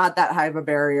actually not that high of a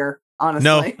barrier, honestly.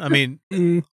 No, I mean,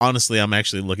 Mm, honestly, I'm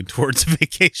actually looking towards a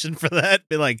vacation for that.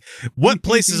 Be like, what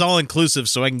place is all inclusive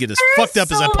so I can get as There are fucked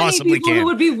up as I so many possibly people who can?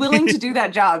 would be willing to do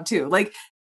that job too. Like,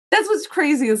 that's what's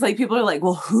crazy is like people are like,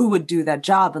 well, who would do that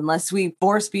job unless we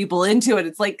force people into it?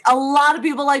 It's like a lot of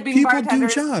people like being people do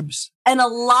bartenders, jobs. and a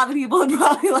lot of people would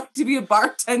probably like to be a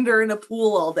bartender in a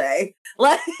pool all day.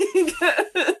 Like,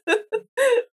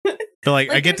 They're like,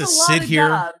 I get to there's a lot sit of here.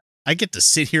 jobs. I get to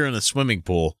sit here in a swimming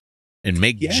pool and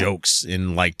make Yeah. jokes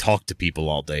and like talk to people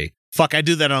all day. Fuck, I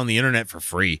do that on the internet for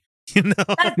free. You know? Hey,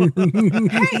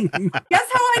 guess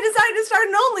how I decided to start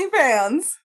an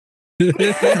OnlyFans?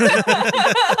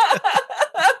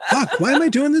 Fuck, why am I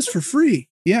doing this for free?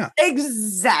 Yeah.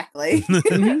 Exactly.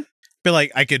 Mhm. Be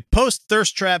like, I could post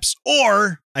thirst traps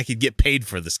or I could get paid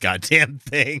for this goddamn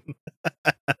thing.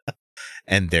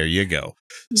 And there you go.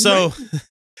 So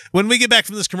when we get back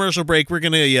from this commercial break, we're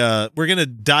gonna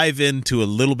dive into a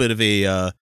little bit of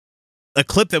a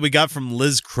clip that we got from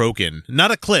Liz Crokin.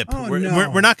 Not a clip. Oh, we're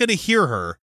no. not going to hear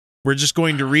her. We're just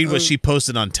going to read what she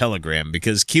posted on Telegram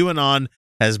because QAnon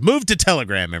has moved to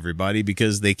Telegram, everybody,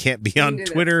 because they can't be on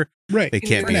Twitter. Right. They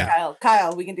can't be.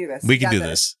 Kyle, we can do this. We can do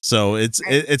this. So it's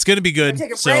going to be good.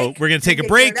 So we're going to take a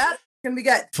break. It's going to be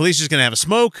good. Felicia's going to have a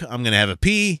smoke. I'm going to have a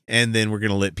pee. And then we're going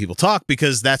to let people talk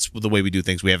because that's the way we do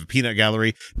things. We have a peanut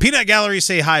gallery. Peanut gallery,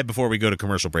 say hi before we go to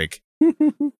commercial break. Say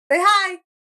hi.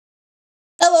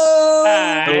 Hello.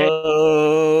 Hi.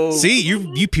 Hello. See,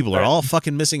 you people are all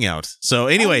fucking missing out. So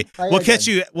anyway, we'll catch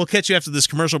you after this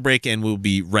commercial break, and we'll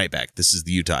be right back. This is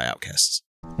the Utah Outcasts.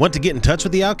 Want to get in touch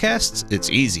with the Outcasts?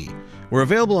 It's easy. We're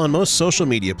available on most social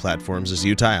media platforms as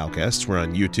Utah Outcasts. We're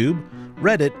on YouTube,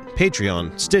 Reddit,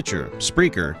 Patreon, Stitcher,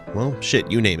 Spreaker, well,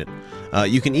 shit, you name it.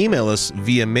 You can email us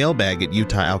via mailbag at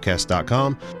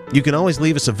utahoutcast.com. You can always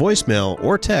leave us a voicemail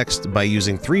or text by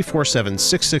using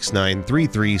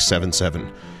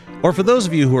 347-669-3377. Or for those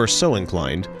of you who are so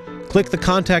inclined, click the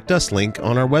Contact Us link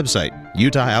on our website,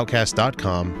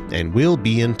 utahoutcast.com, and we'll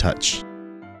be in touch.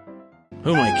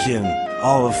 Who am I kidding?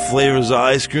 All the flavors of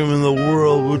ice cream in the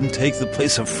world wouldn't take the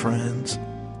place of Friends.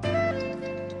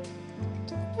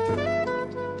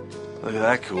 Look at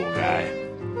that cool guy.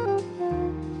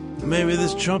 Maybe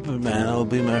this trumpet man will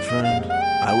be my friend.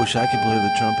 I wish I could play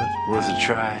the trumpet. Worth a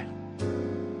try.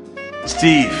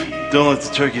 Steve, don't let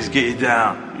the turkeys get you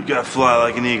down. You gotta fly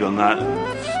like an eagle, not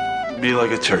be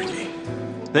like a turkey.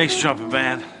 Thanks, trumpet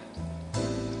man.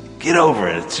 Get over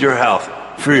it. It's your health.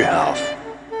 For your health.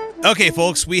 Okay,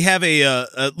 folks, we have a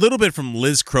little bit from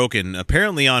Liz Crokin.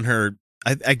 Apparently on her,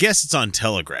 I guess it's on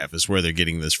Telegraph is where they're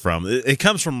getting this from. It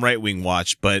comes from Right Wing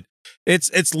Watch, but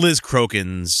it's Liz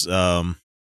Crokin's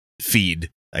feed,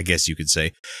 I guess you could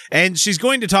say. And she's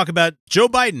going to talk about Joe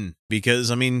Biden because,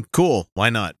 I mean, cool.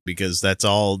 Why not? Because that's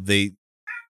all they...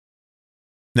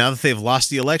 Now that they've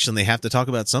lost the election, they have to talk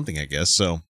about something, I guess.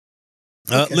 So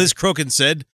Liz Crokin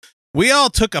said, "We all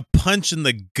took a punch in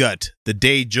the gut the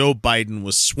day Joe Biden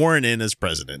was sworn in as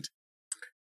president."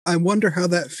 I wonder how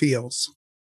that feels.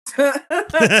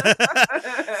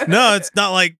 No, it's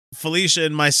not like Felicia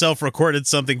and myself recorded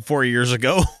something 4 years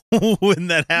ago when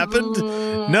that happened.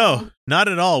 No, not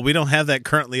at all. We don't have that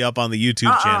currently up on the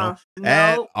YouTube channel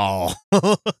at all.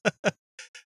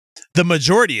 The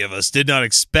majority of us did not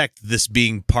expect this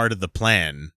being part of the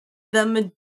plan.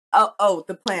 The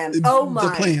plan. Oh my.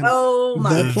 The plan. Oh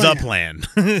my. The plan.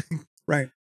 Right.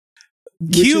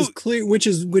 Which is clear, which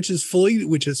is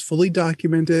fully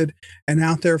documented and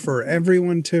out there for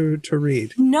everyone to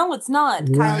read. No, it's not.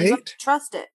 Right? Kyle, you have to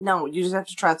trust it. No, you just have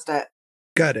to trust it.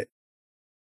 Got it.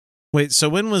 Wait, so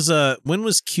when was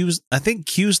Q's? I think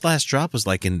Q's last drop was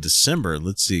like in December.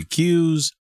 Let's see,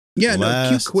 Q's. Yeah, no,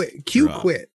 Q quit. Q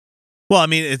quit. Well, I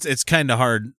mean, it's kind of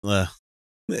hard.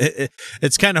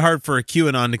 It's kind of hard for a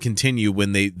QAnon to continue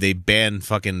when they ban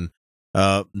fucking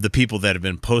the people that have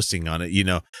been posting on it. You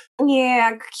know.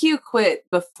 Yeah, Q quit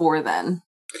before then.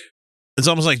 It's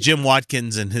almost like Jim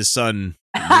Watkins and his son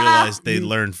realized they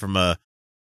learned from a.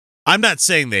 I'm not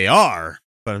saying they are,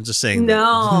 but I'm just saying.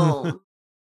 No.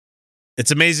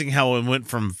 It's amazing how it went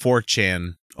from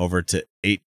 4chan over to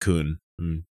 8kun.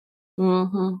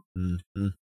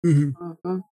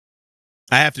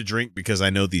 I have to drink because I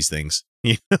know these things.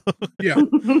 You know? Yeah.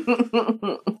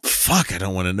 Fuck, I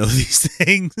don't want to know these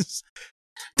things.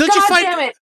 Don't God you find damn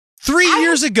it. 3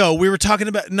 years ago we were talking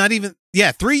about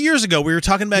 3 years ago we were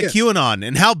talking about QAnon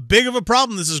and how big of a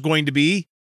problem this is going to be.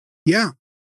 Yeah.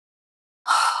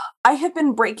 I have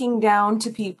been breaking down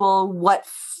to people what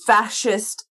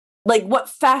fascists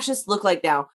look like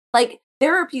now. Like,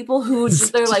 there are people who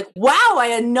just, they're like, wow, I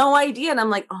had no idea. And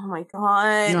I'm like, oh my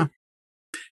God.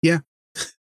 Yeah.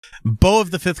 Bo of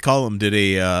the Fifth Column did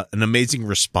an amazing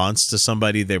response to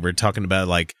somebody. They were talking about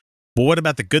like, well, what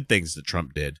about the good things that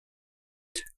Trump did?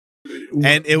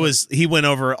 And he went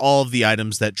over all of the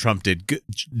items that Trump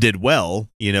did well,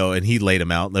 you know, and he laid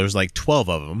them out. There was like 12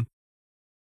 of them.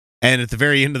 And at the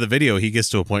very end of the video, he gets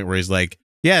to a point where he's like,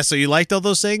 yeah, so you liked all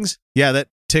those things? Yeah, that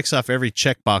ticks off every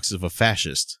checkbox of a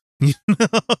fascist.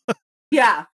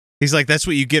 Yeah. He's like, that's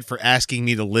what you get for asking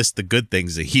me to list the good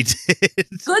things that he did.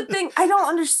 Good thing. I don't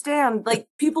understand.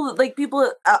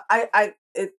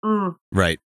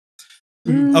 Right.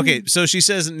 Okay, so she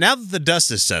says, now that the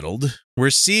dust is settled, we're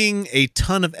seeing a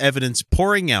ton of evidence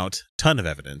pouring out. Ton of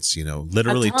evidence, you know,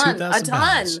 literally 2,000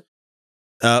 pounds.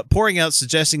 Pouring out,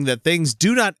 suggesting that things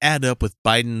do not add up with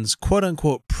Biden's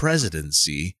quote-unquote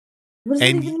presidency. What does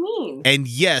that even mean? And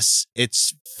yes,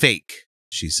 it's fake,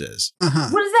 she says. What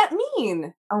does that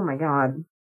mean? Oh my God.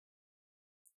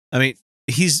 I mean,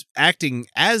 he's acting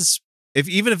as,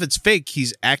 even if it's fake,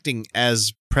 he's acting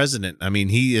as president. I mean,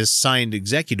 he has signed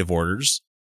executive orders.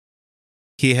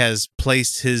 He has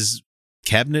placed his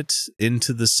cabinet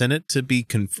into the Senate to be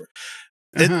confirmed.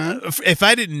 If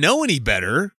I didn't know any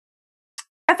better,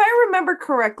 if I remember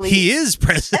correctly, he is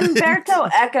president. Umberto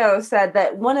Eco said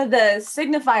that one of the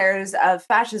signifiers of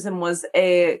fascism was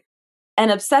an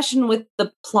obsession with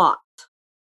the plot.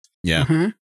 Yeah. Mm-hmm.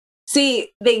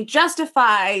 See, they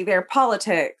justify their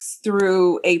politics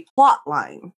through a plot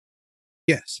line.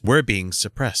 Yes. We're being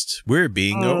suppressed. We're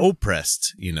being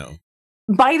oppressed, you know.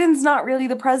 Biden's not really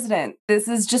the president. This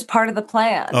is just part of the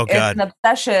plan. Oh, God. It's an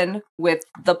obsession with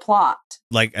the plot.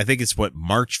 Like, I think it's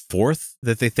March 4th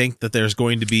that they think that there's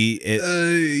going to be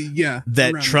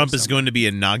that Trump is going to be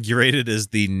inaugurated as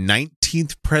the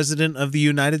 19th president of the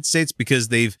United States, because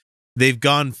they've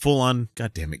gone full on,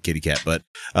 God damn it, kitty cat, but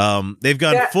they've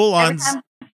gone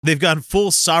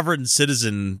full sovereign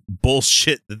citizen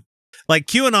bullshit. Like,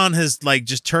 QAnon has like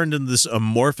just turned into this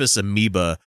amorphous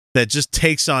amoeba that just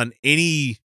takes on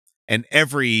any and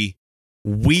every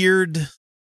weird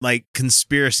like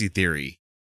conspiracy theory,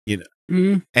 you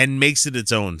know, and makes it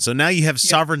its own. So now you have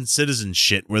sovereign citizen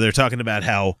shit where they're talking about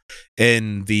how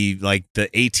in the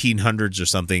 1800s or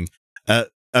something,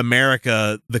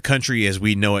 America, the country as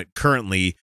we know it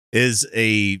currently, is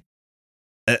a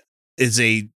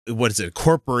what is it? A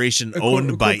corporation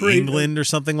owned by England or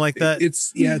something like that.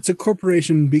 It's a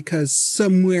corporation because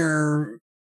somewhere,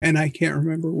 and I can't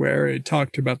remember where, it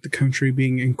talked about the country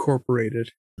being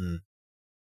incorporated.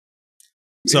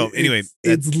 So anyway,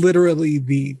 it's literally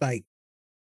the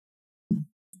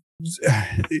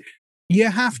you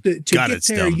have to get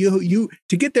there. To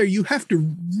get there, you have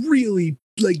to really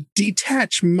like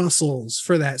detach muscles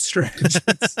for that stretch.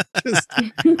 It's just,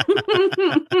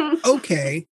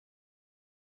 okay.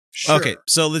 Sure. Okay,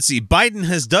 so let's see. Biden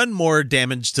has done more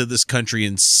damage to this country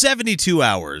in 72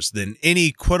 hours than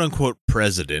any quote-unquote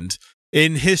president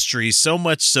in history, so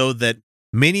much so that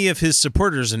many of his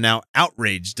supporters are now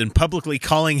outraged and publicly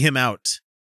calling him out.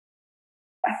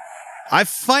 I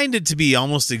find it to be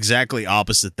almost exactly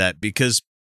opposite that, because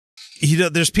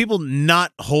there's people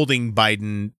not holding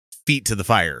Biden feet to the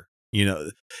fire. You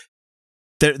know,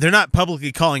 they're not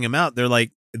publicly calling him out. They're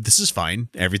like, this is fine.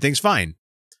 Everything's fine.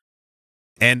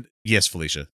 And yes,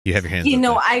 Felicia, you have your hands up. You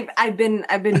know, I've been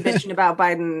bitching about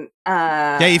Biden.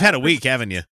 Yeah, you've had a week,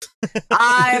 haven't you?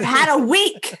 I've had a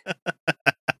week.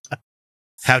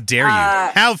 How dare you?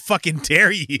 How fucking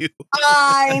dare you?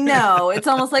 I know. It's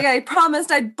almost like I promised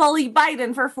I'd bully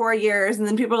Biden for 4 years, and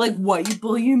then people are like, "Why are you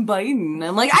bullying Biden?"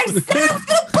 I'm like, I said I was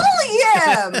gonna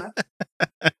bully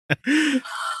him.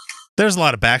 There's a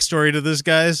lot of backstory to this,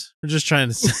 guys. We're just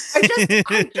trying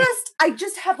to. I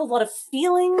just have a lot of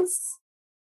feelings.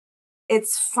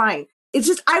 It's fine. It's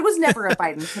just I was never a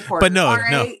Biden supporter. But no.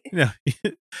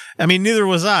 I mean, neither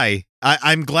was I.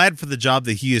 I'm glad for the job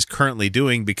that he is currently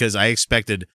doing, because I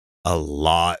expected a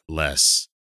lot less.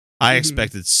 I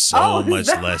expected so much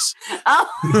less.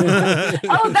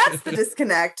 That's the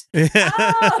disconnect.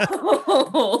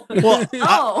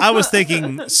 I was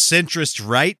thinking centrist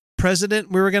right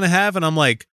president we were going to have, and I'm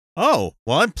like, oh,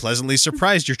 well, I'm pleasantly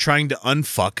surprised you're trying to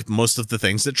unfuck most of the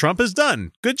things that Trump has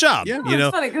done. Good job. Yeah, you know,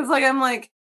 it's funny because I'm like,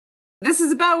 this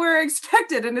is about where I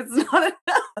expected, and it's not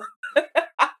enough.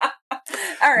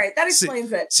 All right, that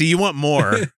explains it. See, you want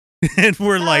more, and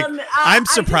we're like, I'm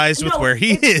surprised with where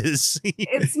he is.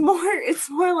 It's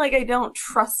more like I don't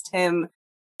trust him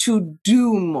to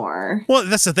do more. Well,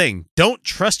 that's the thing. Don't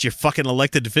trust your fucking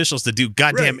elected officials to do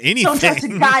goddamn anything. Don't trust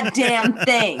a goddamn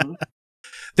thing.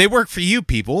 They work for you,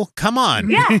 people. Come on.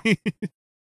 Yeah.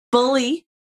 Bully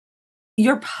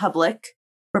your public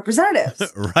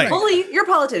representatives. Right. Bully your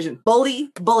politician.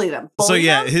 Bully them. Bully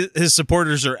them. His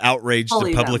supporters are outraged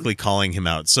and publicly calling him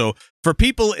out. So for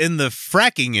people in the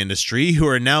fracking industry who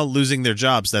are now losing their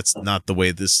jobs, that's not the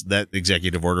way that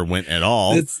executive order went at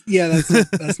all. That's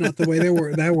not the way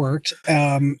that worked.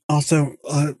 Also,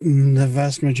 the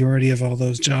vast majority of all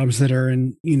those jobs that are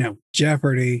in,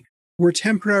 jeopardy were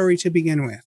temporary to begin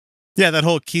with. Yeah, that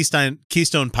whole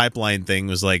Keystone pipeline thing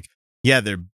was like, yeah,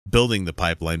 they're building the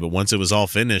pipeline, but once it was all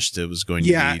finished, it was going to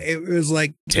be it was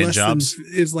like 10 jobs.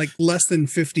 It was like less than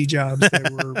 50 jobs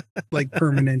that were like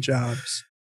permanent jobs.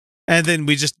 And then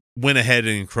we just went ahead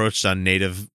and encroached on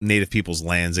native people's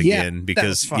lands again,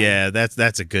 because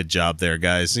that's a good job there,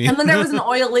 guys. And then there was an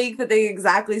oil leak that they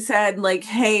exactly said, like,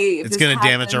 hey, it's going to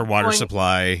damage our water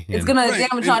supply. It's going to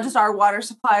damage not just our water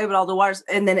supply, but all the water.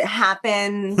 And then it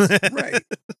happened. Right.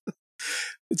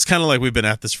 It's kind of like we've been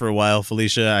at this for a while,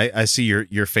 Felicia. I see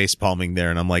your face palming there,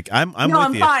 and I'm like, I'm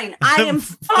with you. Fine. I am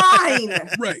fine.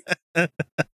 Right.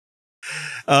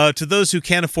 To those who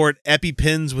can't afford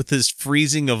EpiPens with his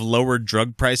freezing of lower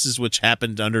drug prices, which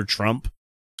happened under Trump.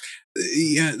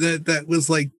 Yeah, that was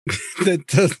like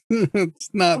that's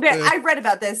not. Okay, I read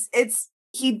about this.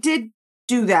 He did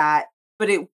do that, but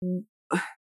it.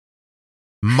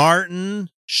 Martin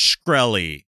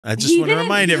Shkreli. I just want to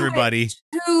remind everybody.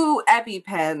 2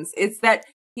 EpiPens. It's that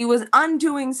he was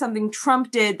undoing something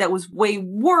Trump did that was way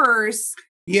worse.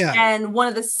 Yeah. And one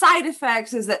of the side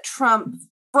effects is that Trump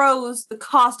froze the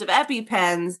cost of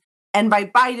EpiPens. And by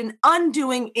Biden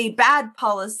undoing a bad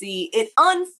policy, it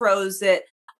unfroze it.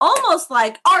 Almost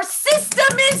like our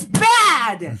system is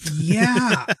bad.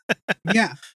 Yeah.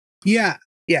 Yeah.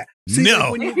 See,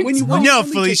 no, like no,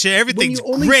 Felicia, everything's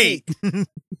great.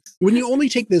 When you only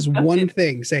take this one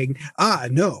thing, saying,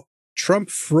 no, Trump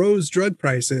froze drug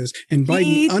prices and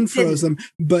Biden unfroze them,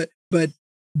 but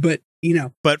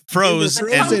froze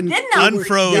and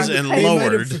unfroze and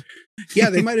lowered.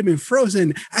 They might have been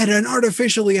frozen at an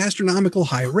artificially astronomical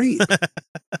high rate.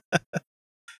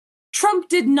 Trump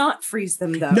did not freeze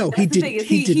them, though. No, he did.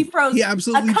 He froze he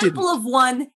absolutely a couple of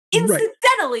one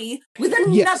incidentally with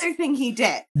another thing he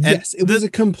did. Yes, it was a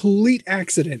complete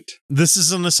accident. This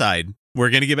is an aside. We're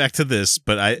going to get back to this,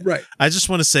 but I just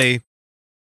want to say,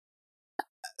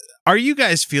 are you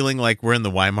guys feeling like we're in the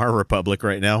Weimar Republic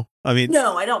right now? I mean,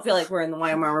 no, I don't feel like we're in the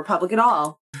Weimar Republic at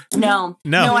all. No,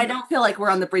 I don't feel like we're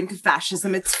on the brink of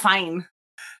fascism. It's fine.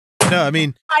 No, I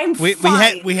mean, we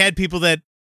had people that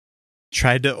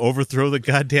tried to overthrow the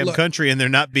goddamn country, and they're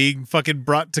not being fucking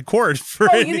brought to court for.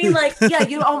 Oh, you mean like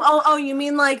you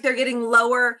mean like they're getting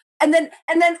lower, and then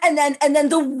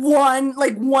the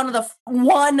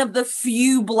one of the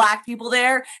few black people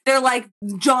there, they're like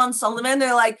John Sullivan.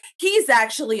 They're like, he's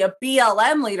actually a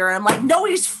BLM leader. And I'm like, no,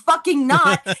 he's fucking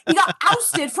not. He got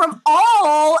ousted from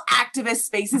all activist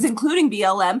spaces, including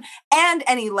BLM and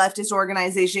any leftist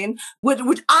organization, which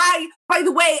by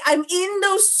the way, I'm in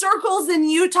those circles in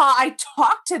Utah. I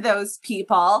talked to those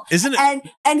people. Isn't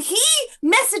it? And he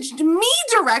messaged me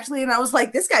directly, and I was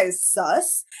like, this guy is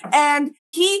sus. And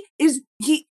he has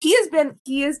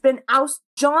been ousted.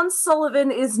 John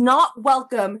Sullivan is not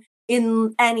welcome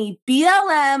in any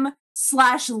BLM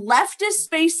 /leftist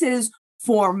spaces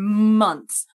for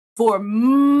months, for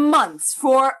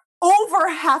over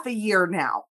half a year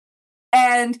now.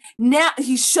 And now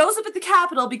he shows up at the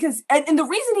Capitol because, and the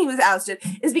reason he was ousted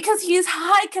is because he has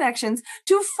high connections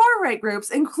to far-right groups,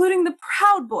 including the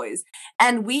Proud Boys.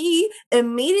 And we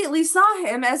immediately saw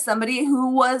him as somebody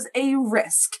who was a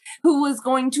risk, who was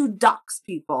going to dox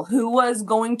people, who was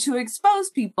going to expose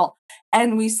people.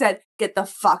 And we said, get the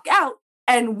fuck out.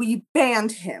 And we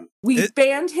banned him. We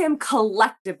banned him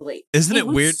collectively. Isn't it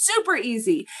weird? Super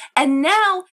easy. And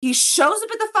now he shows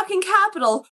up at the fucking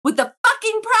Capitol with the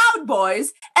fucking Proud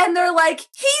Boys, and they're like,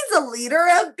 he's a leader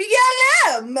of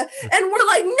BLM. And we're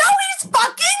like, no, he's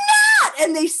fucking not.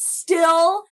 And they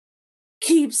still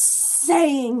keep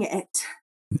saying it.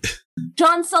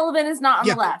 John Sullivan is not on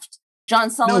the left. John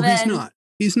Sullivan. No,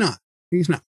 he's not.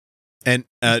 And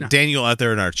Daniel out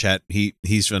there in our chat,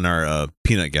 he's in our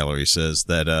peanut gallery, says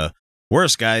that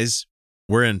worse guys,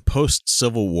 we're in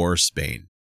post-Civil War Spain.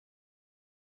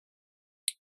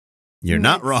 You're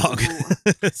not wrong.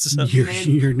 So,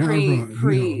 you're not wrong.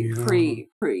 Pre.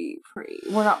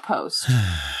 We're not post.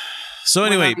 So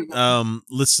anyway,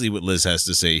 let's see what Liz has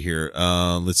to say here.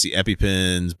 Let's see,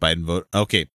 EpiPens, Biden vote.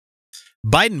 Okay.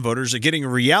 Biden voters are getting a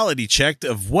reality check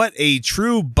of what a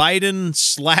true Biden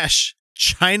 /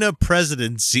 China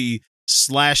presidency /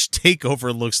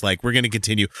 takeover looks like. We're going to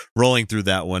continue rolling through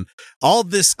that one. All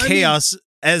this chaos,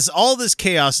 as all this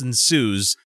chaos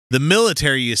ensues, the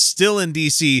military is still in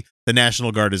D.C. The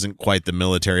National Guard isn't quite the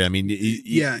military. I mean,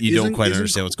 you don't quite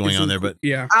understand what's going on there, but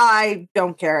I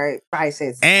don't care. I say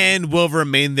it's and will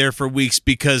remain there for weeks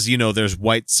because there's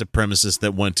white supremacists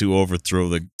that want to overthrow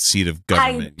the seat of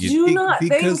government. I do not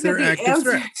because think they're that active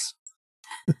threats.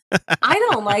 I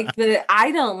don't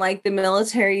like the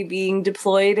military being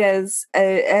deployed as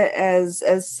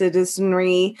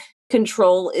citizenry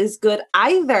control is good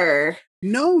either.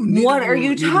 No, what are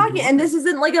you talking? And this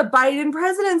isn't like a Biden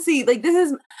presidency. Like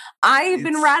I have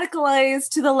been radicalized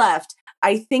to the left.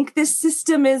 I think this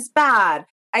system is bad.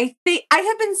 We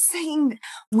have been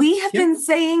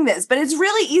saying this, but it's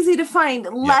really easy to find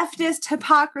leftist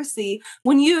hypocrisy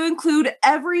when you include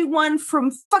everyone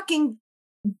from fucking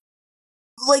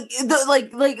like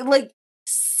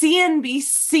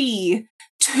CNBC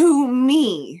to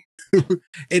me.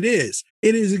 It is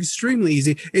extremely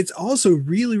easy. It's also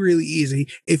really, really easy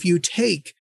if you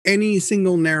take any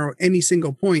single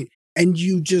point and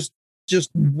you just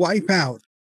wipe out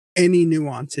any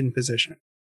nuance in position.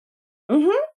 Mm-hmm.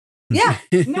 Yeah.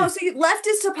 No, see,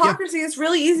 leftist hypocrisy is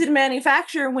really easy to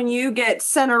manufacture when you get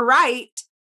center right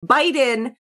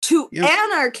Biden to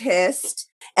anarchist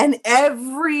and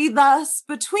every thus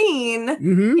between.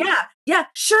 Mm-hmm. Yeah,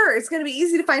 sure. It's going to be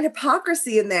easy to find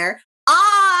hypocrisy in there.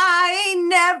 I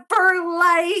never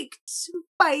liked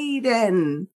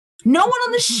Biden. No one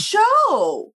on the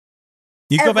show.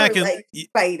 You go back and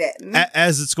Biden.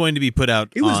 As it's going to be put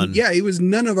out It was on. it was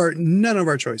none of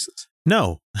our choices.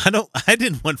 No, I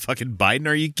didn't want fucking Biden.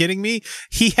 Are you kidding me?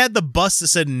 He had the bus that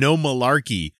said no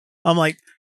malarkey. I'm like,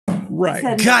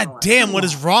 right. God damn, what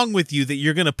is wrong with you that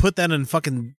you're going to put that in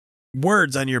fucking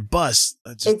words on your bus?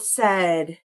 It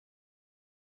said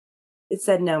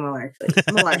no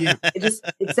malarkey. It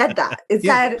said that. It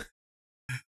said.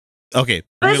 Okay. You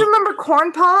guys remember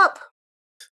Corn Pop?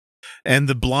 And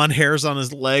the blonde hairs on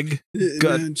his leg.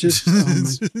 God. Oh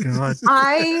my God.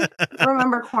 I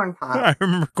remember Corn Pop. I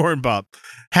remember Corn Pop.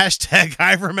 Hashtag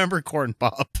I remember Corn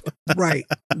Pop. Right.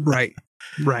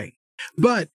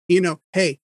 But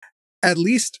hey, at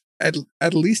least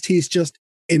he's just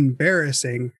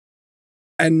embarrassing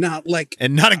and not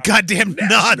a goddamn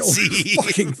Nazi.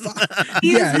 He's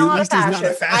not a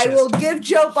fascist. I will give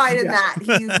Joe Biden that.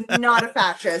 He's not a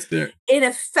fascist.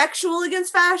 Ineffectual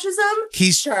against fascism?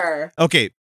 He's sure.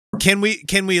 Okay. Can we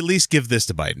at least give this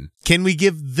to Biden? Can we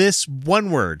give this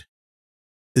one word?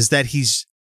 Is that he's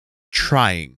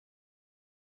trying.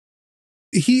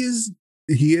 He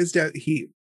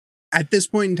at this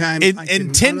point in time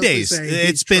in 10 days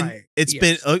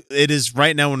it is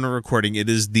right now when we're recording, it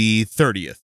is the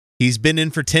 30th. He's been in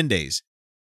for 10 days.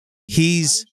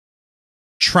 He's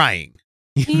trying.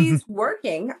 He's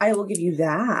working. I will give you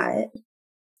that.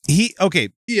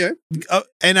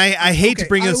 And I hate to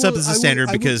bring this up as a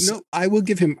standard because I will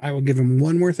give him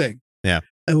one more thing. Yeah.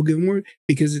 I will give him more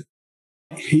because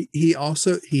he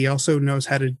also knows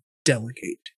how to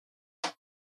delegate.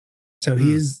 So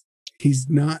he's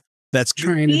not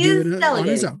trying to do it on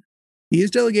his own. He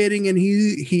is delegating, and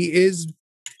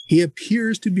he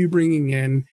appears to be bringing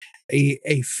in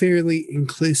a fairly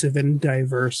inclusive and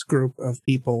diverse group of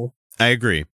people. I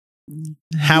agree.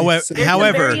 There's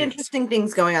very interesting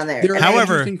things going on there. There are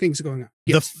interesting things going on.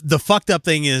 Yes. The fucked up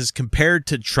thing is, compared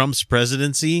to Trump's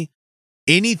presidency,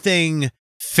 anything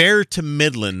fair to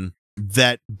middling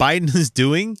that Biden is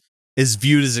doing is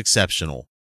viewed as exceptional.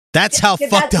 That's how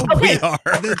fucked up we are.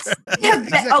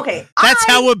 Okay. That's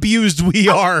how abused we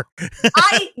are.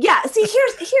 See,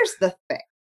 here's the thing.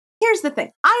 Here's the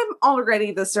thing. I'm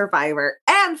already the survivor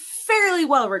and fairly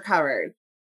well recovered.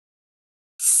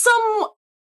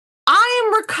 I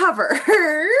am recovered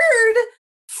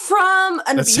from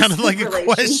an abusive sounded like a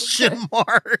relationship. question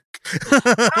mark.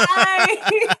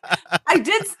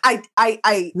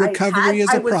 Recovery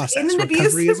is a process. I was in an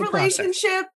abusive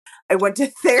relationship. I went to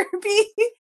therapy,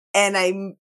 and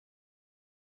I'm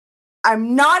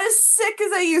not as sick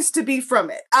as I used to be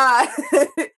from it.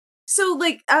 So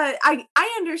I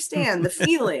understand the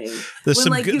feeling.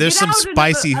 There's some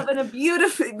spicy of an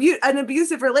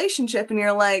abusive relationship, and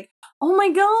you're like, oh my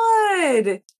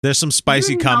God. There's some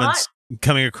spicy comments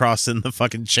coming across in the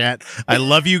fucking chat. I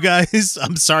love you guys.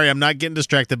 I'm sorry, I'm not getting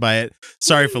distracted by it.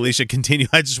 Sorry, Felicia, continue.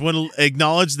 I just want to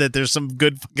acknowledge that there's some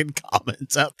good fucking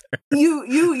comments out there.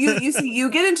 You see,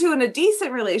 you get into a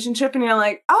decent relationship and you're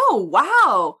like, oh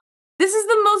wow, this is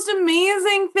the most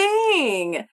amazing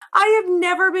thing. I have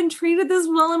never been treated this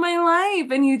well in my life.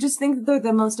 And you just think that they're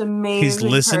the most amazing He's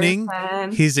listening.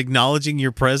 person. He's acknowledging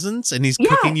your presence, and he's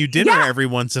cooking you dinner every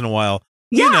once in a while.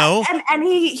 Yeah, you know. And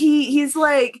he's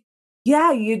like,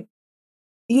 yeah, you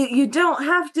don't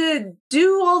have to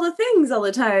do all the things all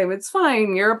the time. It's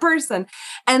fine. You're a person.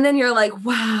 And then you're like,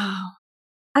 wow,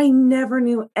 I never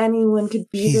knew anyone could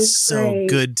be this great. So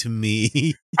good to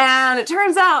me. And it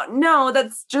turns out, no,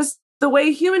 that's just the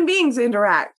way human beings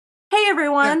interact. Hey,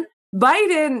 everyone,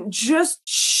 Biden just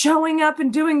showing up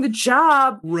and doing the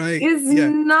job is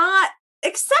not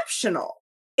exceptional.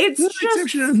 It's not just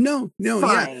exceptional. No,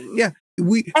 fine. Yeah.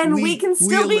 We can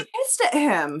still be pissed at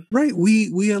him. Right.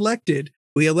 We elected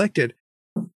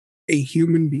a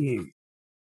human being.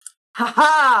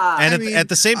 And at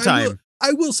the same time,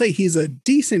 I will say he's a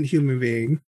decent human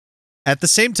being. At the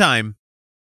same time,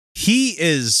 he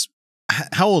is.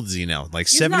 How old is he now? Like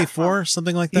 74,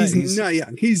 something like that. He's not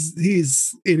young.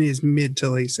 He's in his mid to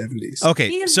late 70s.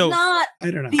 Okay, so not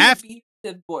I don't know.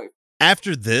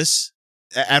 After these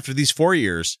 4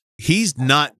 years, he's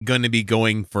not going to be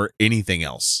going for anything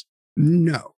else.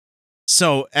 No.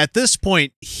 So at this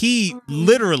point, he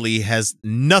literally has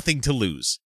nothing to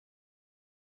lose.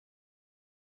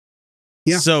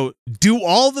 Yeah. So do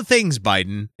all the things,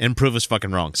 Biden, and prove us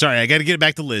fucking wrong. Sorry, I got to get it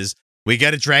back to Liz. We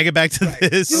got to drag it back to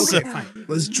this. Okay, fine.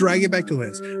 Let's drag it back to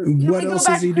Liz. What else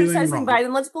is he doing wrong?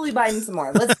 Biden? Let's bully Biden some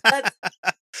more. Let's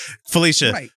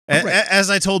Felicia, Right. as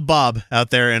I told Bob out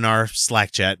there in our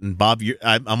Slack chat, and Bob,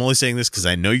 I'm only saying this because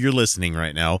I know you're listening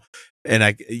right now,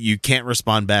 and you can't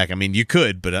respond back. I mean, you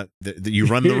could, but you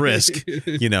run the risk.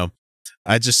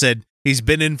 I just said he's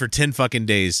been in for 10 fucking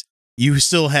days. You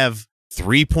still have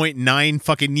 3.9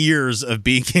 fucking years of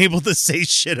being able to say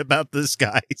shit about this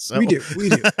guy. So we do.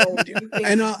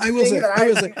 And I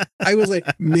was like,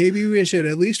 maybe we should,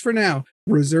 at least for now,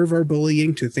 reserve our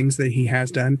bullying to things that he has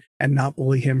done and not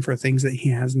bully him for things that he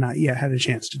has not yet had a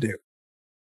chance to do.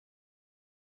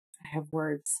 I have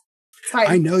words.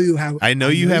 I know you have. I know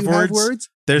you have words.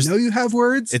 I know you have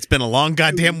words. It's been a long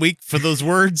goddamn week for those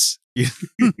words.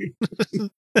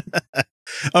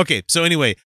 Okay, so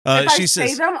anyway, if she I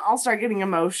says say them, I'll start getting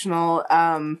emotional,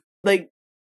 like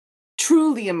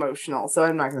truly emotional. So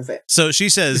I'm not going to say it. So she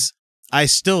says, I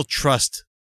still trust,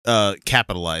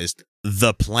 capitalized,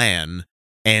 the plan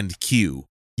and Q.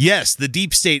 Yes, the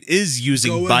deep state is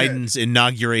using Biden's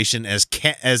inauguration as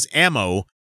ammo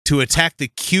to attack the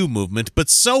Q movement, but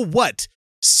so what?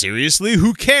 Seriously,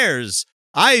 who cares?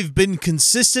 I've been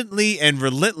consistently and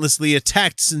relentlessly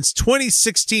attacked since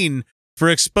 2016 for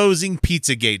exposing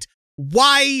Pizzagate.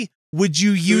 Why would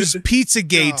you use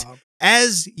Pizzagate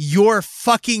as your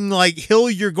fucking hill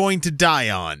you're going to die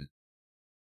on?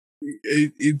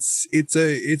 It's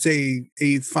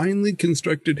a finely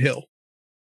constructed hill.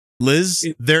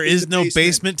 Liz, there is no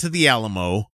basement to the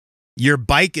Alamo. Your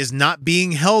bike is not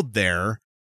being held there.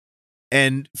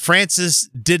 And Francis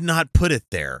did not put it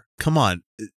there. Come on.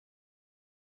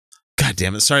 God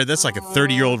damn it. Sorry, that's like a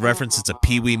 30-year-old reference. It's a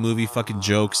Pee-wee movie fucking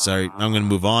joke. Sorry, I'm going to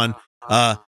move on.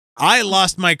 I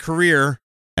lost my career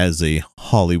as a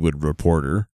Hollywood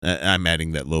reporter. I'm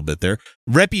adding that little bit there.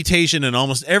 Reputation and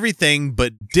almost everything,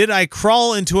 but did I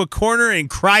crawl into a corner and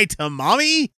cry to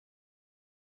mommy?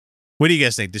 What do you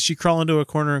guys think? Did she crawl into a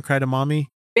corner and cry to mommy?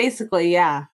 Basically,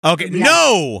 yeah. Okay, yeah.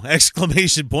 No!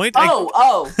 Exclamation point.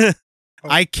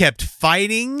 I kept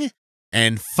fighting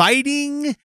and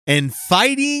fighting and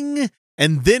fighting,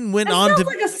 and then went on to... It sounds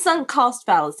like a sunk cost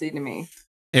fallacy to me.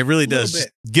 It really does.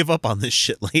 Just give up on this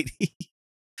shit, lady.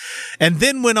 And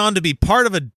then went on to be part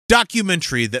of a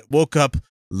documentary that woke up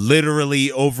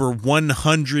literally over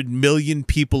 100 million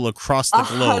people across the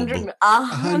globe.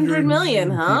 100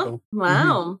 million, huh? People.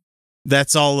 Wow.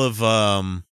 That's all of...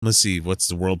 let's see, what's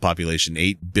the world population?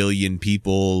 8 billion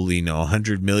people.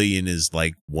 100 million is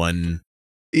like one...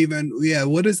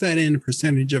 what is that in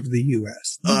percentage of the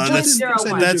U.S.? That's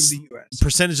percentage of the U.S.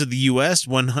 Percentage of the U.S.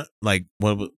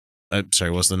 I'm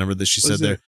sorry, what's the number that she said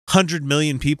there? 100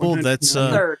 million people. That's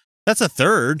third. That's a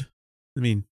third. I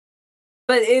mean,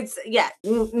 but it's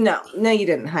no, you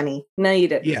didn't, honey. No, you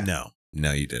didn't. Yeah.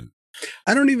 No, you didn't.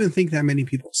 I don't even think that many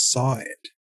people saw it.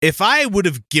 If I would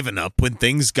have given up when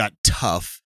things got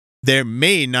tough, there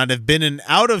may not have been an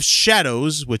Out of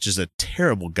Shadows, which is a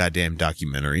terrible goddamn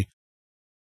documentary.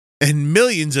 And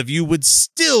millions of you would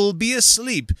still be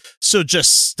asleep. So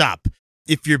just stop.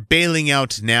 If you're bailing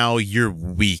out now, you're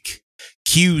weak.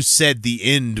 Q said the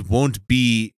end won't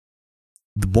be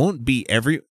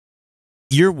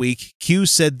You're weak. Q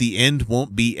said the end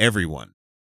won't be everyone.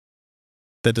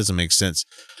 That doesn't make sense.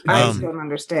 I just don't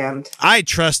understand. I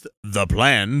trust the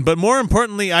plan, but more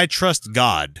importantly, I trust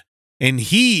God. And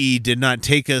he did not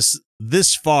take us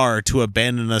this far to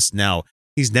abandon us now.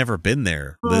 He's never been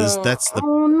there, Liz. That's the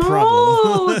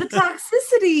problem. The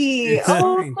toxicity.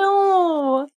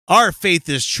 No. Our faith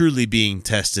is truly being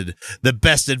tested. The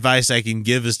best advice I can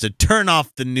give is to turn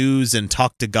off the news and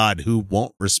talk to God, who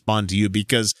won't respond to you,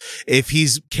 because if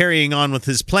he's carrying on with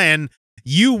his plan,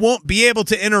 you won't be able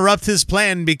to interrupt his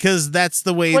plan, because that's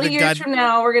the way 20 years from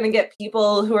now, we're going to get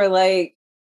people who are like,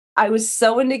 I was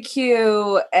so into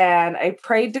Q and I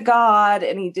prayed to God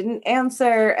and he didn't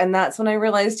answer. And that's when I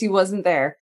realized he wasn't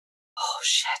there. Oh,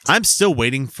 shit. I'm still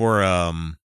waiting for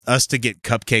us to get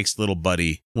Cupcake's little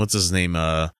buddy. What's his name?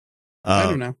 I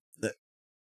don't know.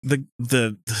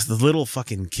 The little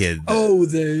fucking kid. Oh,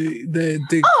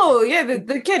 the oh yeah,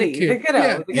 the kitty, the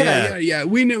kiddo. Yeah.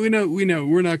 We know.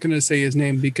 We're not going to say his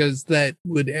name because that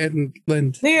would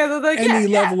lend any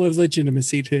level of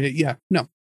legitimacy to it. Yeah, no.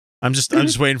 I'm just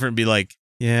waiting for him to be like,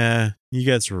 yeah, you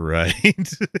guys were right.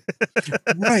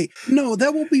 Right. No,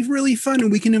 that will be really fun,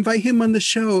 and we can invite him on the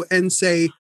show and say,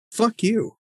 "Fuck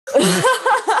you."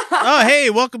 Oh,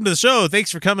 hey, welcome to the show.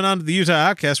 Thanks for coming on to the Utah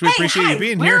Outcast. We appreciate you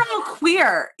being here. We're all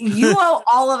queer. You owe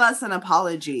all of us an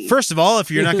apology. First of all, if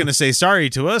you're not going to say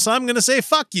sorry to us, I'm going to say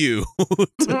fuck you.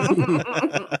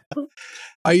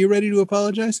 Are you ready to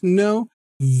apologize? No.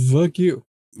 Fuck you.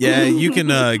 Yeah, you can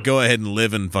go ahead and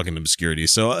live in fucking obscurity.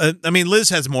 So, I mean, Liz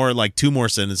has more, like 2 more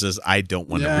sentences. I don't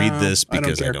want to read this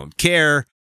because I don't care.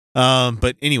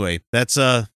 But anyway, that's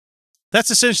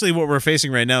essentially what we're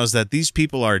facing right now, is that these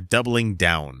people are doubling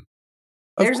down.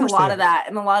 There's a lot of that,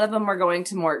 and a lot of them are going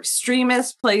to more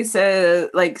extremist places,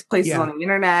 like places on the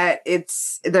internet.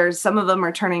 There's some of them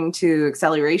are turning to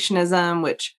accelerationism,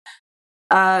 which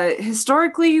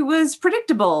historically was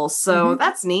predictable. So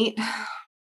that's neat.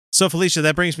 So Felicia,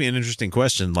 that brings me an interesting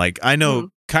question. Like, I know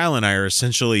Kyle and I are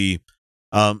essentially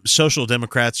social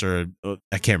democrats, or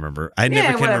I can't remember. I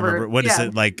never can remember. What is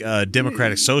it, like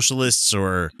democratic socialists,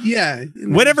 or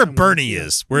whatever Bernie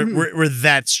is. We're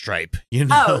that stripe, you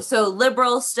know. Oh, so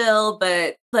liberal still,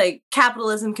 but like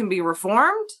capitalism can be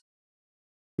reformed?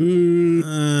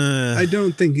 I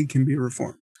don't think it can be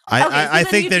reformed. I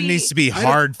think there needs to be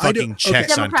hard fucking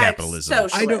checks on capitalism.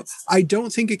 I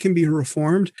don't think it can be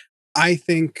reformed. I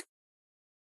think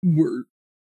we're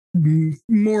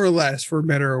more or less, for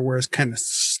better or worse, kind of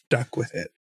stuck with it.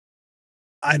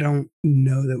 I don't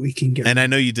know that we can get. And I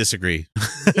know you disagree.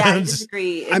 Yeah, I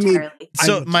disagree entirely.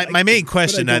 So my main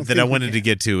question that I wanted to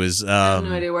get to is, I have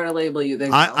no idea where to label you.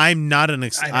 I'm not an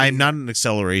accelerationist. I'm not an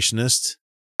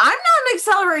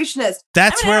accelerationist.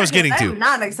 That's where I was getting to. I'm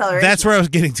not an accelerationist. That's where I was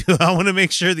getting to. I want to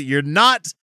make sure that you're not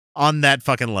on that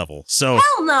fucking level. So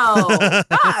hell no.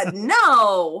 God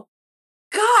no.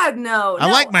 God no. I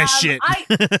like my shit.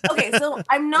 Okay, so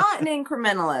I'm not an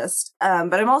incrementalist,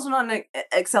 but I'm also not an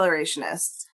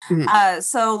accelerationist.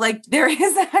 So like there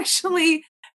is actually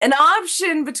an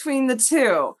option between the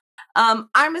two.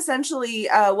 I'm essentially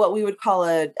what we would call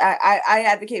I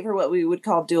advocate for what we would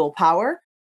call dual power,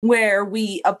 where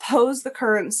we oppose the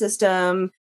current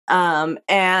system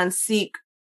and seek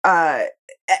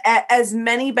as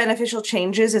many beneficial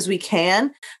changes as we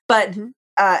can, but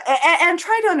and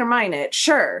try to undermine it,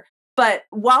 sure. But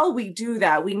while we do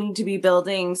that, we need to be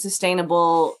building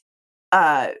sustainable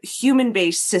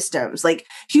human-based systems, like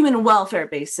human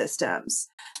welfare-based systems.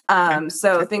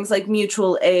 So things like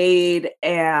mutual aid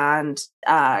and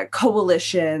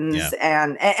coalitions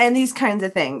and these kinds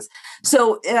of things.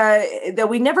 So that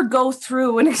we never go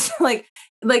through and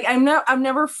I'm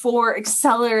never for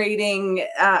accelerating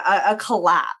a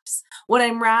collapse. What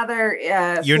I'm rather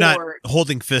you're not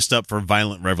holding fist up for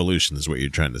violent revolution, is what you're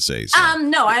trying to say. So.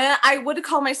 No, I would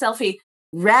call myself a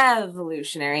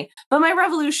revolutionary, but my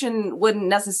revolution wouldn't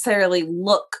necessarily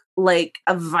look like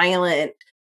a violent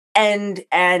end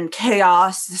and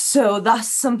chaos, so thus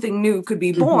something new could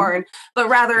be born. But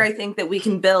rather, I think that we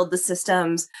can build the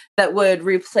systems that would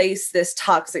replace this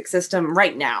toxic system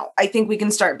right now. I think we can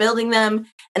start building them,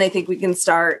 and I think we can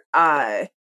start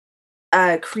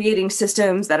creating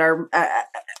systems that are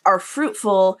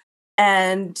fruitful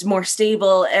and more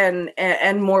stable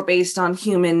and more based on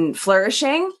human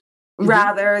flourishing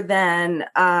rather than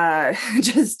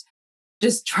just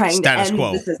trying status to end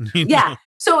quo. the system. Yeah.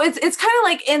 So it's kind of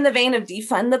like in the vein of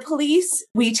defund the police.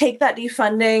 We take that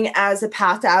defunding as a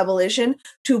path to abolition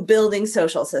to building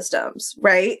social systems,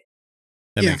 right?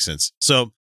 That makes sense.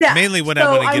 So mainly what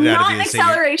I want to get out of you is I'm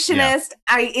not an accelerationist.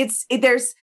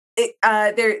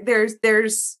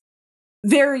 There's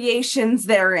variations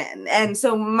therein, and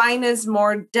so mine is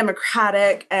more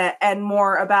democratic and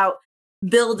more about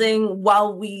building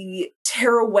while we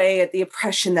tear away at the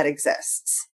oppression that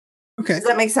exists. Okay, does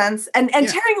that make sense? And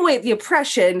tearing away at the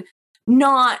oppression,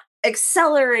 not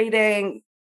accelerating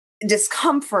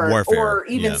discomfort warfare, or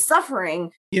even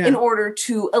suffering in order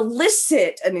to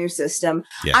elicit a new system.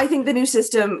 I think the new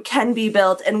system can be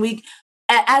built, and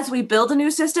as we build a new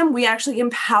system, we actually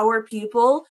empower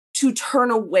people to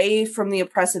turn away from the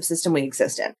oppressive system we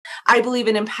exist in. I believe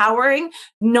in empowering,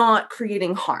 not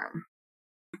creating harm.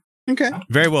 Okay.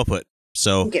 Very well put.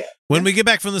 So when we get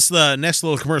back from this next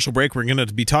little commercial break, we're going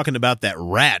to be talking about that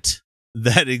rat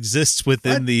that exists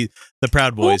within the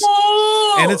Proud Boys.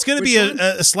 And it's going to be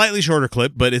a slightly shorter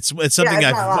clip, but it's something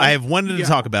I have wanted to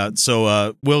talk about.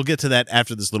 So we'll get to that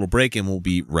after this little break, and we'll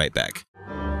be right back.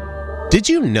 Did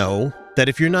you know that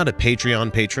if you're not a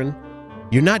Patreon patron,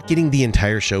 you're not getting the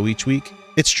entire show each week?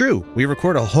 It's true. We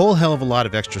record a whole hell of a lot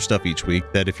of extra stuff each week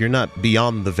that if you're not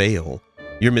beyond the veil,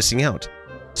 you're missing out.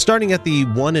 Starting at the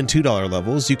 $1 and $2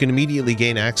 levels, you can immediately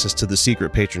gain access to the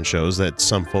secret patron shows that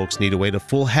some folks need to wait a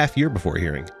full half year before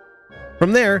hearing.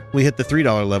 From there, we hit the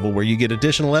 $3 level where you get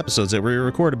additional episodes that we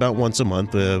record about once a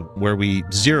month, where we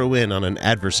zero in on an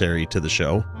adversary to the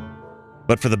show.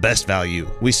 But for the best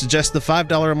value, we suggest the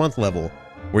 $5 a month level,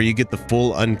 where you get the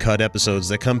full uncut episodes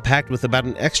that come packed with about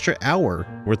an extra hour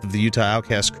worth of the Utah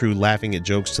Outcast crew laughing at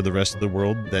jokes to the rest of the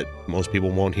world that most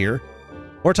people won't hear,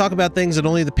 or talk about things that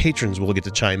only the patrons will get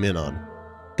to chime in on.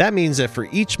 That means that for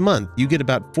each month, you get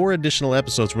about 4 additional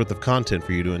episodes worth of content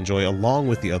for you to enjoy along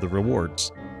with the other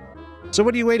rewards. So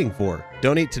what are you waiting for?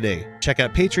 Donate today. Check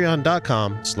out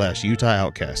patreon.com/Utah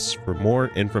Outcasts for more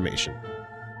information.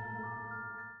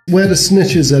 Where do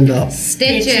snitches end up?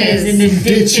 Stitches in the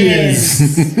ditches.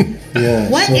 Yeah.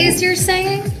 What is your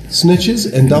saying?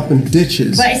 Snitches end up in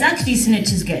ditches. But it's actually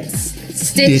snitches gets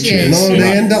stitches. No,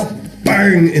 they end up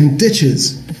bang in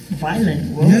ditches.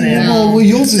 Violent. Well,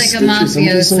 yours it's is like stitches. a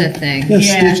mafiosa thing.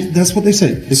 Yeah, Stitch, that's what they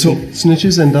say. So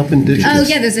snitches end up in ditches. Oh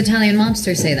yeah, those Italian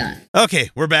mobsters say that. Okay,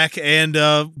 we're back. And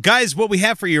guys, what we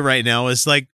have for you right now is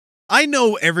like, I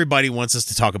know everybody wants us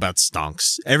to talk about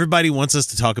stonks. Everybody wants us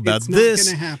to talk about this.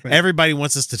 Gonna happen. Everybody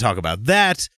wants us to talk about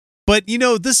that. But,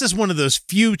 this is one of those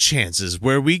few chances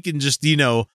where we can just,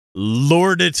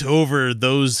 lord it over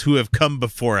those who have come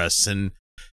before us and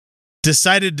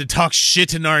decided to talk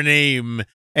shit in our name.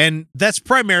 And that's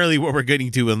primarily what we're getting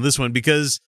to in this one,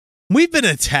 because we've been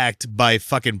attacked by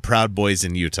fucking Proud Boys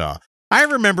in Utah. I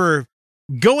remember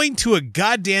going to a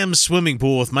goddamn swimming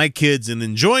pool with my kids and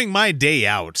enjoying my day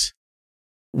out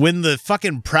when the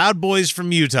fucking Proud Boys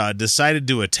from Utah decided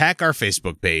to attack our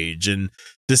Facebook page and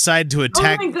decide to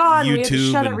attack oh my God, YouTube. We had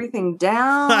to shut everything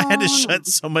down. I had to shut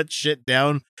so much shit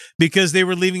down because they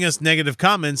were leaving us negative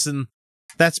comments. And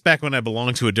that's back when I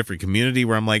belonged to a different community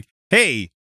where I'm like,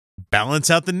 hey, balance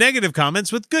out the negative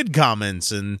comments with good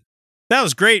comments. And that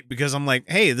was great because I'm like,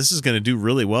 hey, this is going to do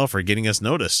really well for getting us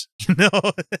noticed.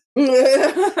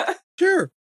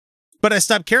 Sure. But I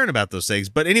stopped caring about those things.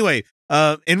 But anyway,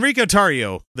 Enrico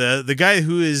Tarrio, the guy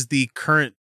who is the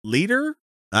current leader,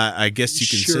 I guess you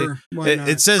can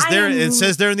say. It says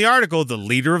there in the article, the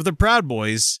leader of the Proud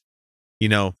Boys.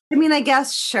 I mean, I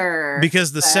guess sure.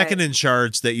 Because the second in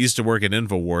charge that used to work at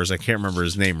InfoWars, I can't remember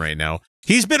his name right now.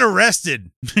 He's been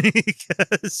arrested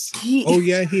because oh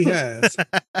yeah, he has.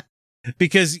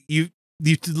 Because you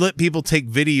let people take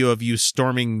video of you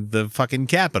storming the fucking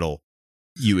Capitol.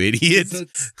 You idiot.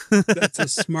 That's a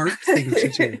smart thing to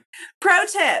do. Pro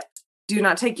tip. Do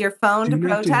not take your phone to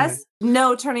protest.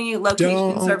 No, turning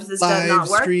location services does not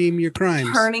work. Stream your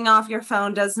crimes. Turning off your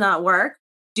phone does not work.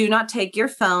 Do not take your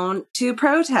phone to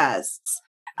protests.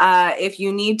 If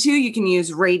you need to, you can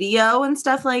use radio and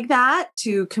stuff like that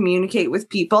to communicate with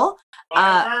people.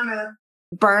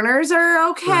 Burners are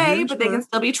okay, but they can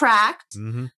still be tracked.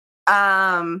 Mm-hmm.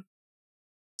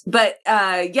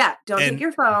 Don't take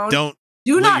your phone.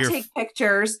 Do not take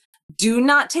pictures. Do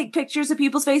not take pictures of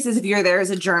people's faces. If you're there as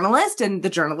a journalist, and the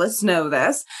journalists know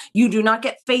this, you do not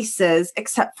get faces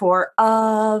except for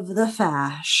of the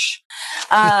fash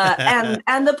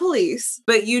and the police.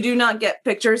 But you do not get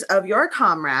pictures of your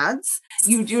comrades.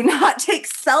 You do not take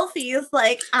selfies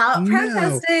like out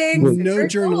protesting. No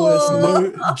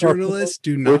journalists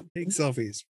do not take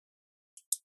selfies.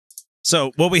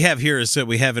 So what we have here is that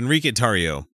we have Enrique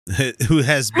Tarrio, who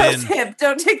has been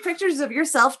don't take pictures of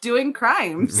yourself doing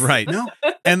crimes. Right. No.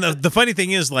 And the funny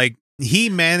thing is, like, he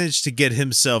managed to get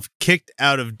himself kicked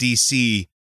out of DC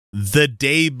the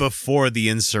day before the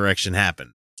insurrection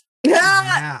happened.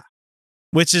 Yeah.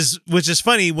 Which is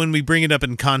funny when we bring it up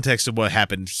in context of what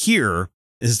happened here,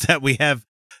 is that we have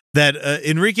that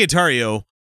Enrique Tarrio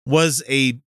was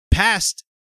a past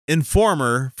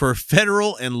informer for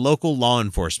federal and local law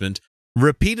enforcement,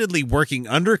 repeatedly working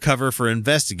undercover for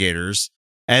investigators,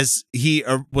 as he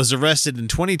was arrested in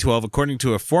 2012, according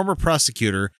to a former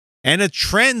prosecutor and a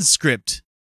transcript.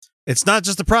 It's not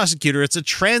just a prosecutor, it's a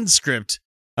transcript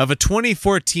of a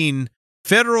 2014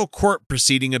 federal court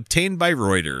proceeding obtained by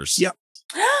Reuters. Yep.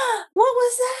 What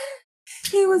was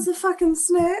that? He was a fucking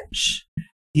snitch.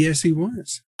 Yes, he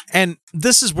was. And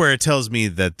this is where it tells me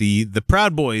that the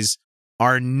Proud Boys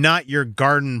are not your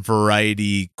garden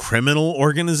variety criminal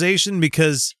organization,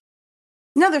 because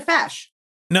no, they're fash.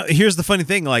 No, here's the funny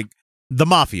thing, like the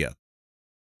mafia,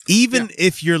 even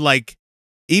if you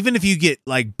get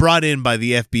like brought in by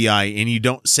the FBI and you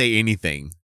don't say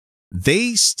anything,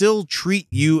 they still treat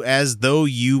you as though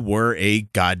you were a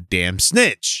goddamn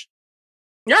snitch.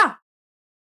 Yeah.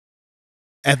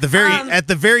 At the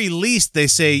very least, they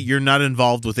say you're not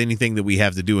involved with anything that we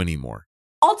have to do anymore.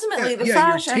 Ultimately, the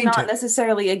fash are not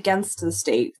necessarily against the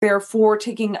state. They're for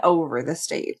taking over the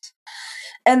state.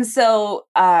 And so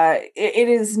it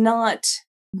is not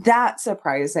that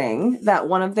surprising that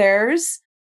one of theirs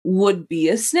would be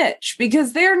a snitch,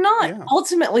 because they're not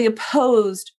ultimately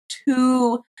opposed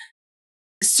to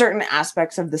certain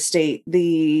aspects of the state,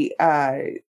 the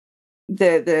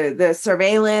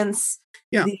surveillance,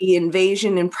 the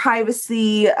invasion in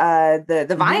privacy,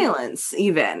 the violence,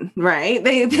 even, right?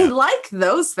 They like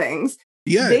those things.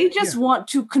 Yeah, they just want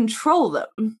to control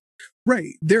them.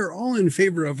 Right. They're all in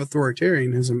favor of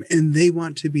authoritarianism, and they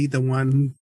want to be the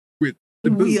one with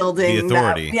the wielding the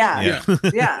authority.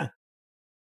 Yeah.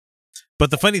 But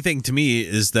the funny thing to me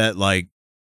is that, like,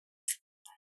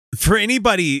 for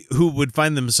anybody who would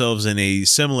find themselves in a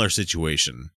similar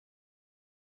situation,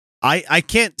 I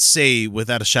can't say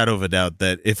without a shadow of a doubt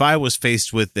that if I was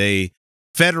faced with a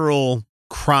federal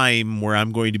crime where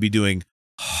I'm going to be doing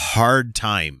hard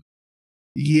time,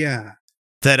 Yeah.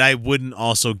 that I wouldn't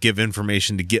also give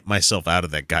information to get myself out of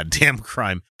that goddamn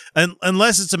crime,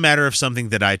 unless it's a matter of something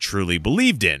that I truly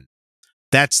believed in.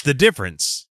 That's the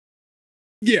difference.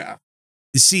 Yeah.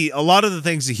 You see, a lot of the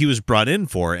things that he was brought in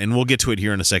for, and we'll get to it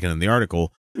here in a second in the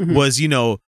article, was, you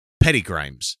know, petty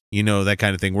crimes, you know, that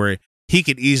kind of thing, where he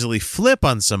could easily flip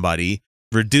on somebody,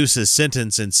 reduce his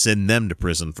sentence, and send them to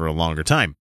prison for a longer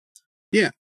time. Yeah,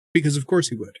 because of course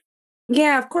he would.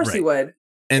 Yeah, of course he would.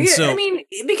 And yeah, so, I mean,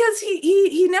 because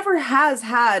he never has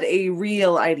had a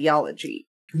real ideology.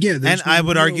 Yeah, and I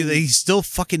would argue that he still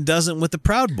fucking doesn't with the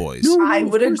Proud Boys. I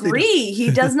would agree.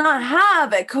 He does not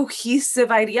have a cohesive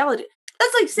ideology.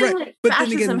 That's like saying Right, like but then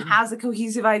fascism again- has a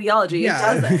cohesive ideology.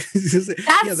 Yeah. It doesn't.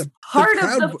 That's the part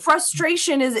Proud of the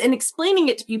frustration is in explaining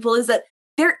it to people is that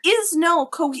there is no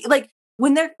like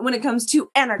when it comes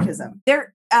to anarchism,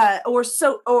 there or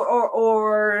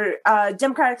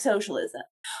democratic socialism,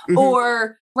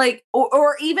 or like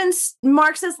or even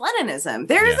Marxist Leninism.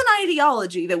 There is an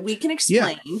ideology that we can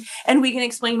explain, and we can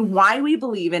explain why we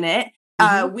believe in it.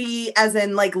 We, as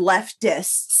in like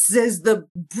leftists, is the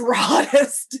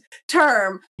broadest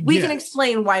term. We can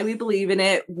explain why we believe in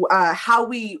it, how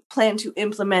we plan to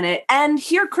implement it, and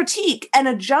hear critique and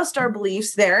adjust our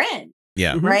beliefs therein.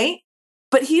 Yeah. Right?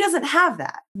 But he doesn't have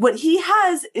that. What he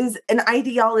has is an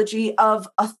ideology of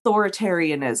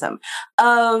authoritarianism,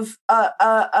 of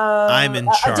I'm in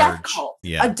charge. a death cult.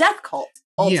 Yeah. A death cult,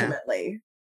 ultimately.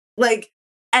 Like,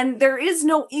 and there is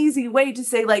no easy way to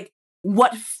say, like,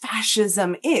 what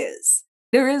fascism is.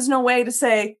 There is no way to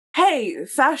say, hey,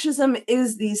 fascism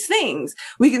is these things.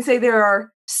 We can say there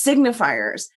are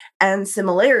signifiers and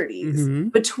similarities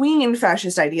between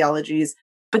fascist ideologies,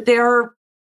 but they're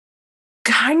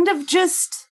kind of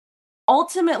just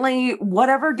ultimately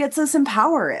whatever gets us in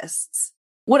powerists,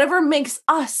 whatever makes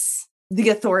us the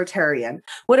authoritarian,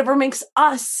 whatever makes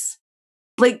us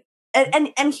like,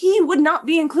 and he would not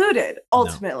be included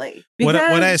ultimately. No. What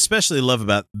I especially love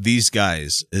about these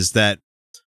guys is that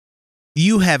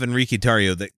you have Enrique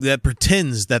Tarrio that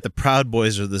pretends that the Proud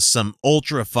Boys are some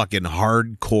ultra fucking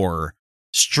hardcore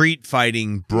street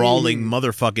fighting, brawling,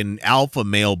 motherfucking alpha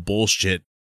male bullshit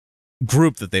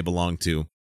group that they belong to.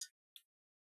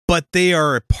 But they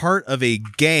are a part of a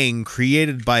gang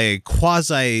created by a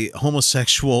quasi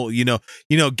homosexual, you know,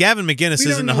 Gavin McInnes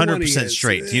isn't 100%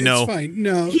 straight, you know. It's fine.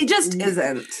 No. He just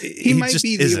isn't. He might just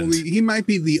be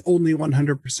the only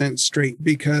 100% straight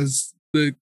because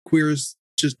the queers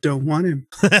just don't want him.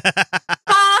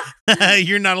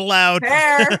 You're not allowed.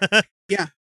 Fair. Yeah.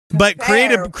 But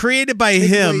created by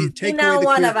him,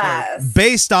 one of us,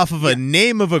 based off of a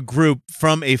name of a group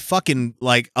from a fucking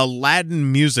like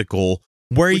Aladdin musical,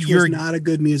 where was not a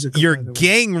good musical. Your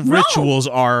gang rituals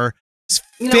are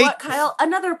you fake. know what, Kyle?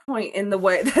 Another point in the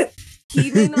way that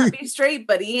he may not be straight,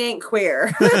 but he ain't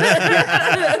queer.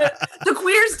 The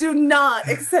queers do not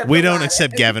accept. We don't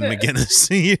accept Gavin McInnes.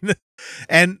 You know?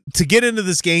 And to get into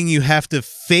this gang, you have to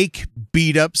fake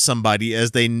beat up somebody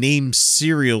as they name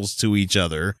cereals to each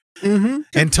other.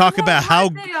 And talk about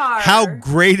how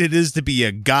great it is to be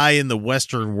a guy in the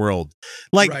Western world.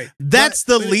 Like that's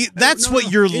that's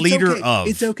what you're leader of.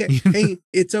 It's okay. Hey,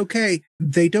 it's okay.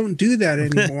 They don't do that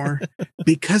anymore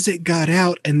because it got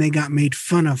out and they got made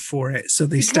fun of for it. So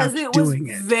they stopped doing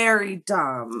it. Very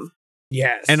dumb.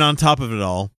 Yes. And on top of it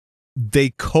all, they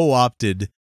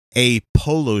co-opted a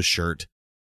polo shirt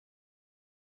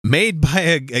made by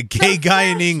a gay guy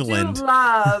in England.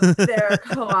 Love their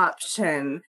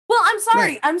co-option. Well, I'm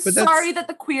sorry. Right, I'm sorry that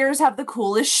the queers have the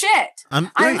coolest shit.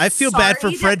 I feel bad for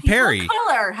Fred Perry. People of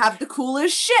color have the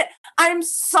coolest shit. I'm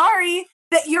sorry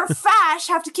that your fash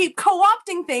have to keep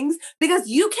co-opting things because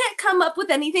you can't come up with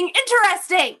anything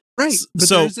interesting. Right. But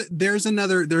so there's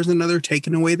another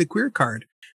taking away the queer card.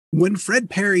 When Fred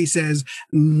Perry says,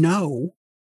 no,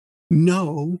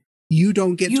 you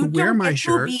don't get to wear my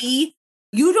shirt. You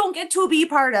don't get to be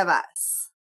part of us.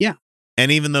 And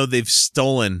even though they've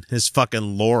stolen his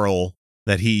fucking laurel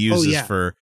that he uses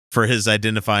for his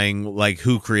identifying like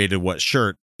who created what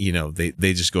shirt, you know, they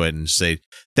just go ahead and say,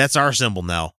 that's our symbol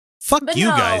now. Fuck but you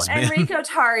no, guys, man. Enrico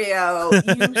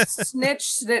Tarrio, you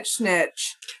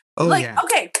snitch. Oh, like, yeah.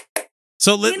 Okay.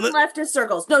 So in leftist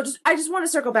circles. No, I just want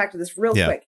to circle back to this real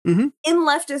quick. In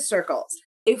leftist circles,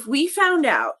 if we found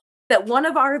out that one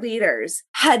of our leaders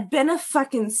had been a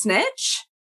fucking snitch,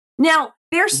 now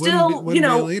they're still,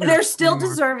 they're still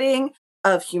deserving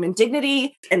of human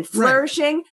dignity and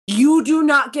flourishing. You do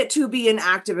not get to be in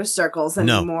activist circles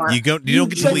anymore. No, you don't get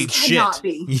to just lead shit. cannot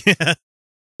be.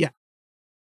 Yeah.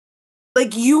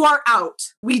 Like, you are out.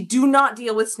 We do not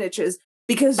deal with snitches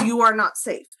because you are not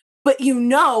safe. But in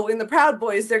the Proud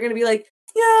Boys, they're going to be like,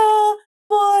 yeah,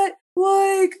 but,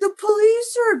 like, the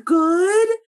police are good,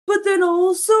 but then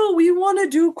also we want to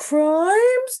do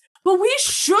crimes, but we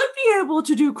should be able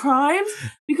to do crimes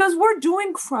because we're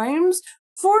doing crimes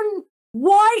for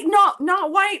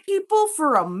not white people,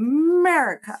 for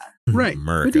America. Right.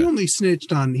 America. But he only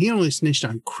snitched on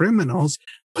criminals.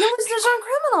 He only snitched on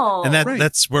criminals. And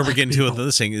that's where we're getting to with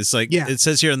this thing. It's like, it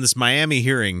says here in this Miami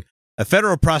hearing, a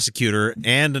federal prosecutor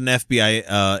and an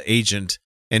FBI agent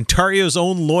and Tarrio's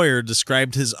own lawyer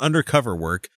described his undercover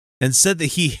work and said that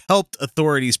he helped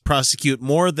authorities prosecute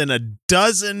more than a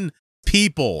dozen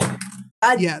people.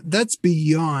 Yeah, that's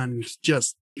beyond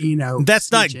just,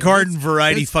 that's not snitching. garden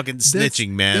variety fucking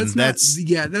snitching, man.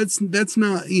 That's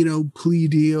not, plea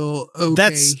deal.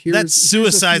 Okay, that's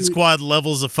Suicide Squad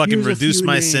levels of fucking reduce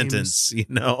my sentence,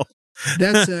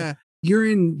 That's you're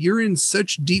in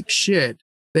such deep shit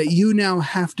that you now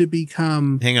have to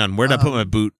become. Hang on, where'd I put my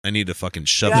boot? I need to fucking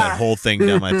shove that whole thing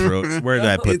down my throat. Where did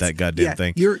I put that goddamn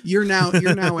thing? You're now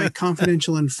a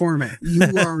confidential informant.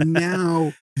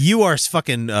 You are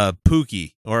fucking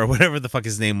Pookie, or whatever the fuck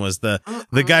his name was. The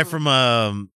guy from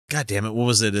God damn it, what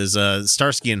was it? Is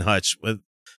Starsky and Hutch with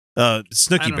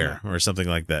Snooki Bear or something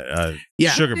like that.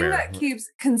 Sugar Bear. That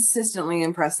keeps consistently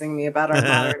impressing me about our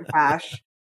modern trash.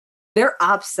 Their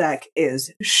OPSEC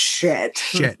is shit.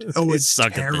 Oh, it's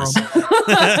terrible.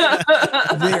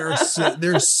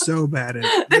 They're so bad at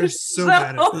it. They're so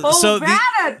bad at it. So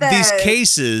these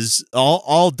cases,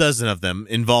 all dozen of them,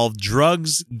 involve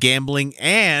drugs, gambling,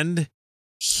 and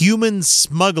human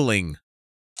smuggling.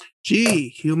 Gee,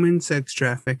 human sex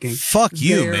trafficking. Fuck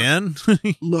you, man.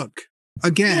 Look,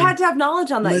 again, you had to have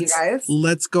knowledge on that, you guys.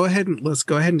 Let's go ahead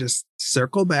and just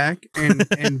circle back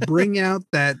and bring out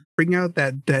that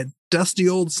dusty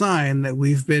old sign that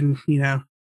we've been,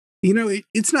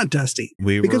 it's not dusty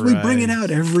because we bring it out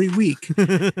every week.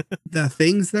 The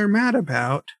things they're mad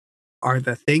about are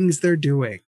the things they're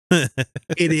doing.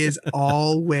 It is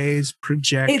always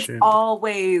projection. It's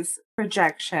always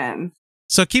projection.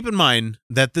 So keep in mind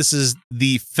that this is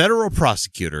the federal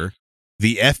prosecutor,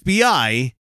 the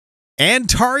FBI, and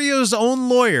Tarrio's own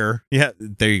lawyer. Yeah,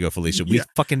 there you go, Felicia. We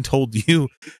fucking told you.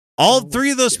 All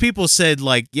three of those people said,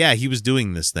 he was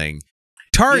doing this thing.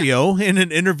 Tarrio, in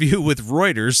an interview with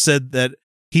Reuters, said that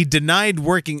he denied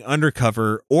working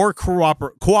undercover or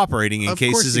cooperating in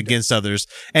cases against others.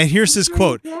 And here's his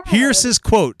quote.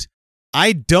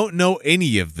 I don't know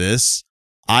any of this.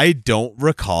 I don't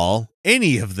recall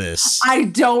any of this. I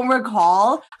don't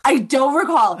recall.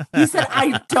 He said,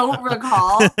 I don't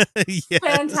recall. Yes.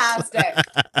 Fantastic.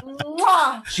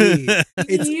 Gee,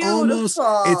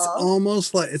 it's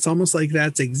almost like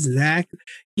that's exact.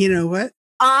 You know what?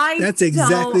 That's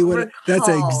exactly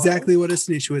what a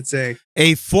snitch would say.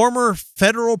 A former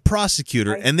federal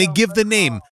prosecutor, and they give the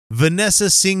name Vanessa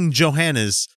Singh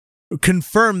Johannes,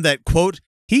 confirmed that, quote,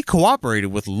 he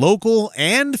cooperated with local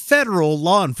and federal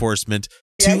law enforcement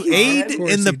to aid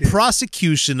in the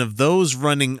prosecution of those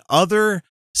running other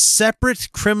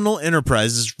separate criminal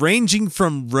enterprises, ranging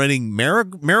from running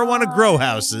marijuana grow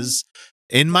houses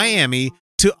in Miami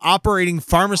to operating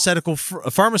pharmaceutical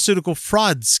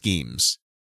fraud schemes.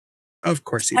 Of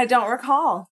course, I don't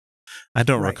recall. I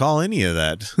don't recall any of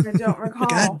that. I don't recall.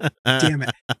 God damn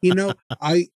it!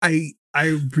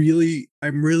 I'm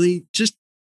really just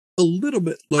a little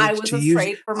bit loath I was to afraid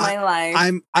use, for my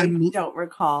life. I don't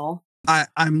recall.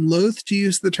 I'm loath to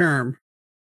use the term.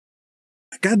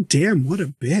 God damn, what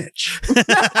a bitch.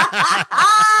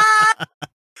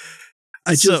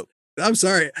 I'm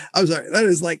sorry. That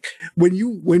is like when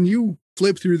you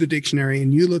flip through the dictionary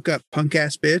and you look up punk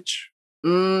ass bitch.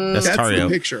 That's the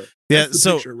picture. That's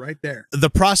the picture right there.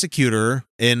 The prosecutor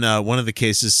in one of the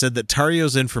cases said that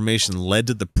Tarrio's information led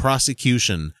to the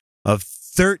prosecution of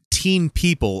 13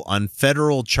 people on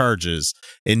federal charges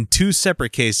in 2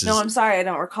 separate cases. No, I'm sorry, I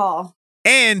don't recall.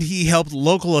 And he helped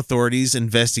local authorities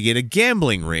investigate a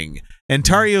gambling ring. And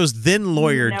Tarrio's then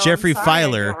lawyer, Jeffrey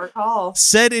Filer,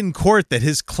 said in court that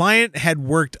his client had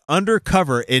worked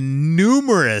undercover in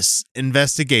numerous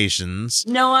investigations.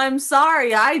 No, I'm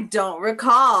sorry, I don't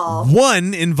recall.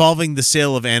 One involving the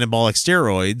sale of anabolic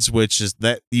steroids, which is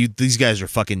that these guys are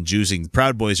fucking juicing.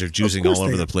 Proud Boys are juicing all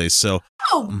over the place. So,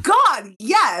 oh God,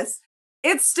 yes.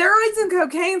 It's steroids and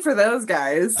cocaine for those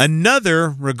guys.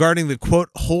 Another regarding the, quote,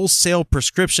 wholesale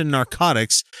prescription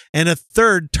narcotics, and a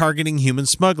third targeting human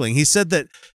smuggling. He said that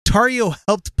Tarrio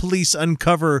helped police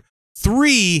uncover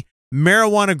 3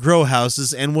 marijuana grow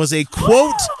houses and was a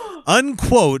quote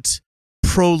unquote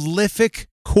prolific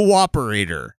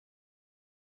cooperator.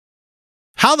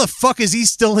 How the fuck is he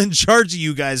still in charge of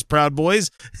you guys, Proud Boys?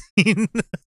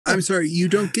 I'm sorry, you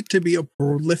don't get to be a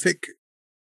prolific.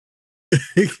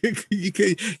 You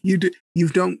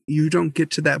don't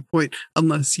get to that point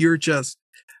unless you're just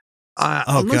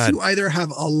unless you either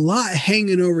have a lot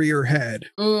hanging over your head.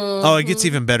 Oh, it gets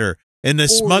even better. In a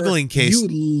smuggling case, you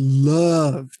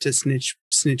love to snitch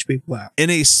people out. In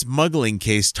a smuggling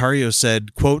case, Tario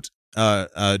said, quote,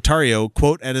 Tario,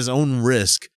 quote, at his own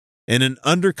risk, in an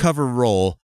undercover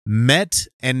role, met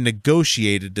and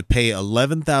negotiated to pay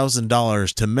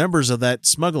 $11,000 to members of that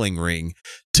smuggling ring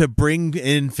to bring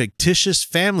in fictitious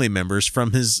family members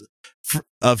from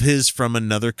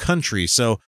another country.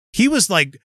 So he was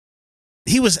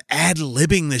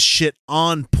ad-libbing this shit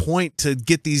on point to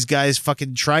get these guys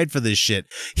fucking tried for this shit.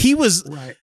 He was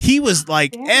like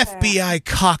FBI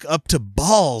cock up to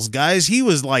balls, guys. He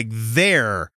was like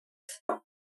there.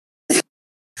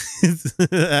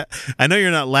 I know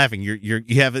you're not laughing. You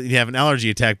have an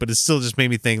allergy attack, but it still just made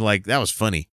me think like that was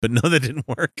funny. But no, that didn't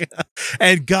work.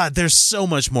 And God, there's so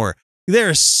much more.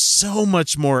 There's so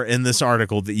much more in this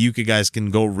article that you guys can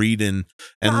go read and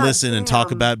listen and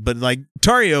talk about. But like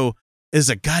Tario is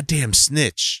a goddamn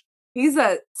snitch. He's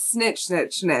a snitch.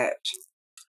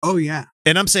 Oh yeah.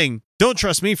 And I'm saying, don't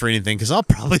trust me for anything because I'll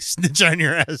probably snitch on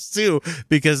your ass too.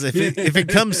 Because if it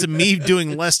comes to me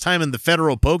doing less time in the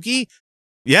federal pokey,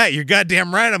 yeah, you're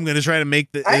goddamn right. I'm going to try to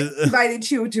make the. I invited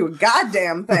you to a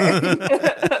goddamn thing.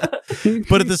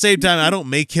 But at the same time, I don't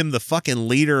make him the fucking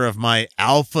leader of my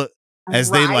alpha,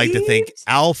 as they like to think,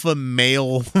 alpha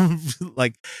male,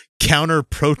 like counter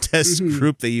protest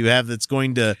group that you have that's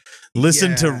going to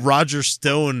listen to Roger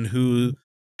Stone, who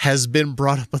has been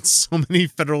brought up on so many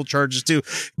federal charges too.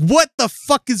 What the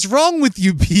fuck is wrong with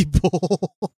you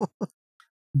people?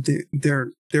 They're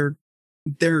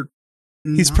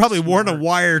He's probably worn a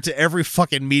wire to every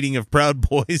fucking meeting of Proud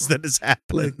Boys that has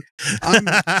happened.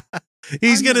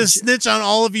 He's going to snitch on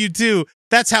all of you too.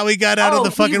 That's how he got out of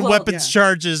the fucking weapons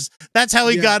charges. That's how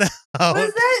he got out. What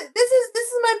is that? This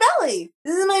is my belly.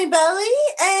 This is my belly,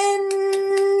 and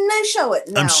I show it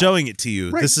now. I'm showing it to you.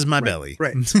 Right, this is my belly.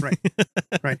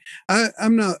 Right.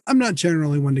 I'm not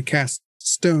generally one to cast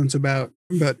stones about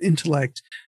intellect.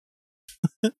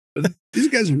 But these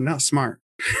guys are not smart.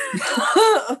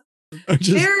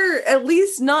 They're at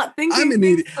least not thinking I'm an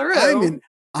idiot. through.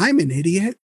 I'm an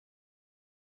idiot.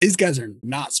 These guys are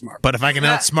not smart. But if I can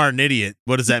outsmart an idiot,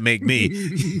 what does that make me?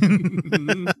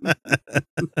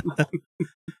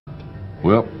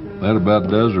 Well, that about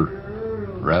does her.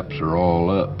 Wraps are all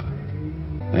up.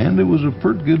 And it was a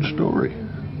pretty good story,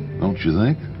 don't you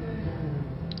think?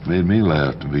 Made me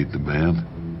laugh to beat the band.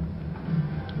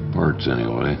 Parts,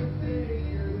 anyway.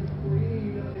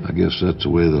 I guess that's the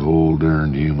way the whole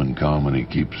darn human comedy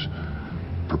keeps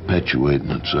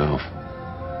perpetuating itself.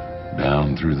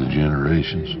 Down through the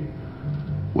generations.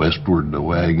 Westward the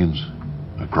wagons.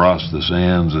 Across the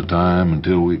sands of time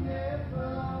until we...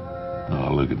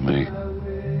 Oh, look at me.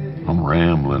 I'm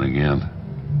rambling again.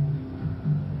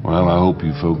 Well, I hope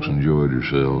you folks enjoyed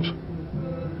yourselves.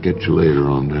 Catch you later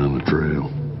on down the trail.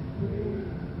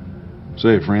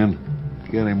 Say, friend,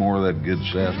 you got any more of that good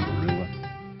sarsaparilla?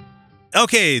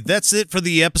 Okay, that's it for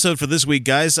the episode for this week,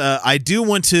 guys. I do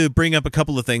want to bring up a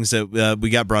couple of things that we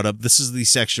got brought up. This is the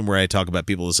section where I talk about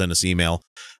people who send us email.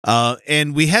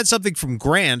 And we had something from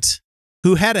Grant,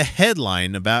 who had a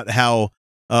headline about how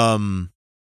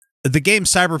the game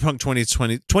Cyberpunk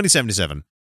 2077.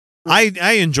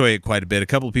 I enjoy it quite a bit. A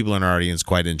couple of people in our audience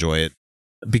quite enjoy it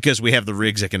because we have the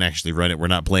rigs that can actually run it. We're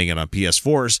not playing it on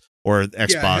PS4s or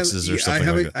Xboxes or something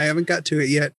like that. I haven't got to it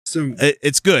yet. So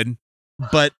it's good.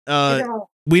 But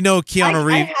we know Keanu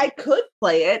Reeves. I could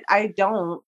play it. I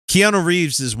don't. Keanu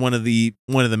Reeves is one of the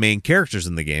main characters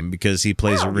in the game because he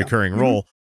plays a recurring role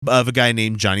of a guy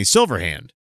named Johnny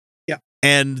Silverhand. Yeah.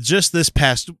 And just this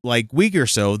past week or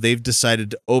so, they've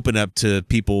decided to open up to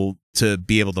people to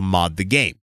be able to mod the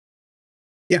game.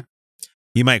 Yeah.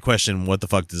 You might question, what the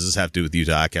fuck does this have to do with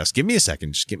Utah Outcast? Give me a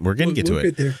second. We're going to get to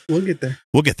it. We'll get there.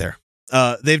 We'll get there.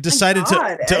 They've decided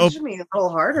to edge me a little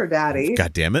harder, Daddy.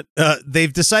 God damn it!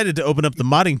 They've decided to open up the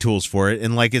modding tools for it,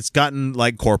 and it's gotten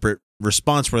corporate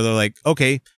response where they're like,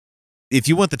 okay, if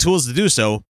you want the tools to do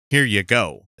so, here you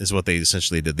go. Is what they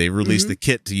essentially did. They released the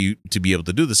kit to you to be able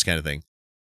to do this kind of thing.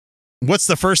 What's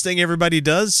the first thing everybody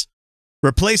does?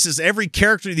 Replaces every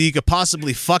character that you could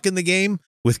possibly fuck in the game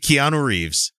with Keanu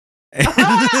Reeves.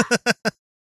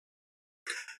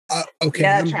 Okay.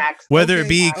 Yeah, that tracks. Whether it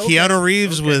be Okay, Keanu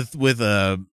Reeves with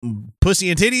pussy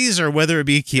and titties, or whether it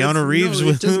be Keanu Reeves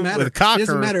with cock. It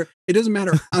doesn't matter. It doesn't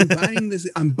matter. I'm buying this.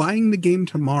 I'm buying the game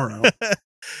tomorrow.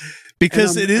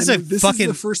 Because it is this fucking. is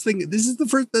the first thing.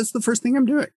 That's the first thing I'm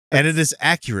doing. And it is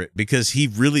accurate because he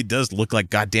really does look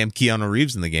like goddamn Keanu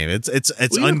Reeves in the game. It's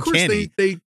Well, uncanny. Of course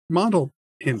they modeled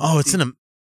him. Oh, it's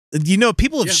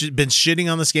people have been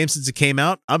shitting on this game since it came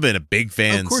out. I've been a big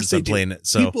fan since I'm playing it.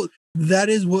 So that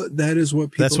is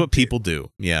what people do.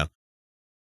 Yeah.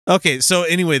 Okay, so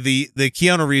anyway, the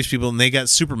Keanu Reeves people, and they got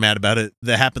super mad about it.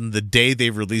 That happened the day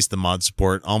they released the mod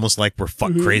support, almost like we're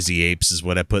crazy apes is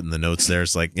what I put in the notes there.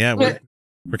 It's like, yeah, we're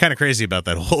kind of crazy about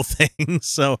that whole thing.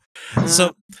 So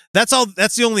that's all.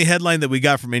 That's the only headline that we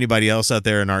got from anybody else out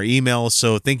there in our email.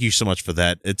 So thank you so much for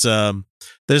that. It's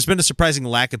there's been a surprising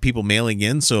lack of people mailing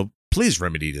in, so please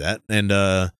remedy that and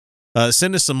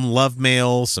send us some love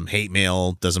mail, some hate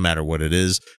mail. Doesn't matter what it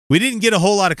is. We didn't get a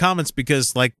whole lot of comments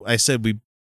because, like I said, we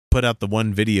put out the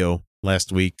one video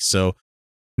last week, so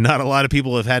not a lot of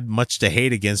people have had much to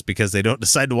hate against because they don't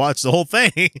decide to watch the whole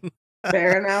thing.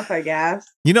 Fair enough, I guess.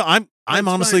 You know, I'm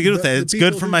honestly good with that. It's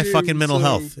good for my fucking mental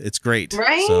health. It's great.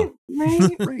 Right? So.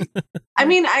 Right. I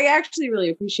mean, I actually really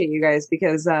appreciate you guys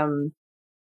because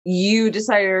you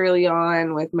decided early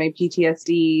on with my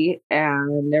PTSD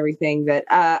and everything that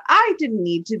I didn't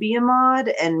need to be a mod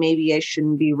and maybe I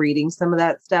shouldn't be reading some of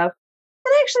that stuff.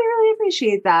 And I actually really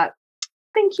appreciate that.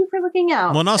 Thank you for looking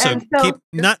out. Well, and also keep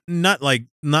not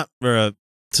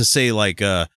to say like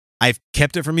I've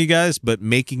kept it from you guys, but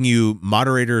making you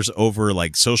moderators over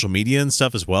like social media and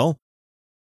stuff as well.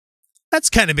 That's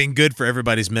kind of been good for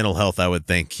everybody's mental health, I would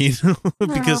think,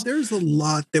 because there's a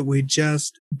lot that we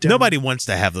just nobody wants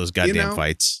to have those goddamn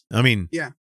fights. I mean, yeah,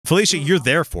 Felicia, you're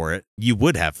there for it. You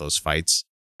would have those fights.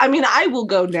 I mean, I will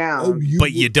go down.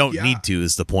 But you don't need to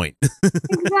is the point.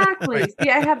 Exactly. Right. See,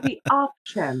 I have the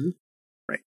option.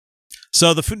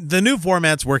 So the new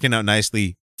format's working out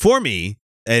nicely for me,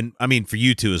 and I mean for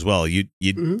you too as well. You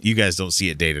guys don't see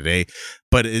it day to day,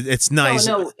 but it's nice.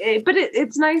 No,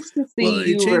 it's nice to see Well,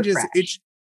 you it changes. refresh.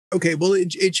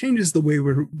 It changes the way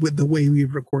we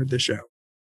record the show.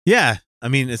 Yeah, I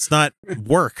mean it's not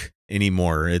work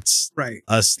anymore. It's right.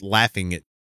 Us laughing at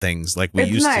things like we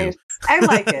It's used nice. to. I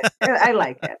like it. I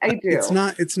like it. I do.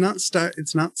 It's not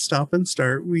stop and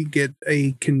start. We get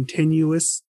a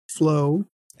continuous flow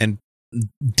and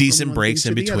decent breaks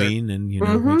in between, and we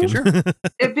can.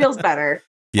 It feels better.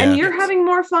 Yeah. And you're having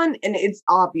more fun, and it's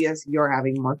obvious you're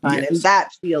having more fun, and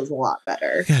that feels a lot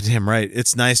better. Goddamn right.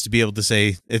 It's nice to be able to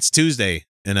say it's Tuesday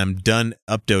and I'm done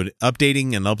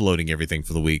updating and uploading everything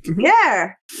for the week.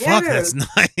 Yeah. Fuck, that's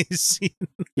nice.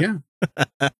 Yeah.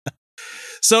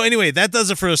 So anyway, that does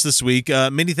it for us this week.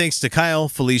 Many thanks to Kyle,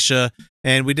 Felicia,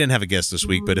 and we didn't have a guest this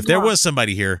week, but if there was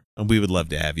somebody here, we would love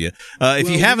to have you. If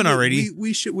you haven't already,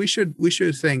 we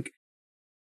should thank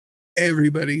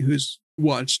everybody who's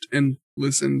watched and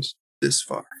listened this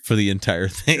far for the entire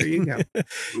thing. There you go.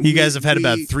 You guys have had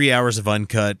about 3 hours of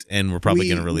uncut, and we're probably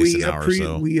going to release an hour or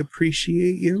so. We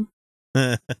appreciate you,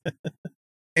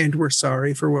 and we're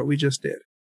sorry for what we just did.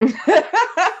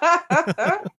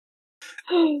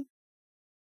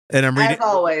 And I'm reading. As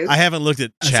always. I haven't looked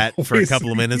at chat for a couple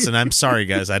of minutes, and I'm sorry,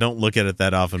 guys. I don't look at it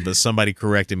that often, but somebody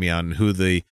corrected me on who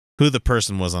the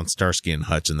person was on Starsky and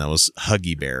Hutch, and that was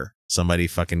Huggy Bear. Somebody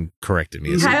fucking corrected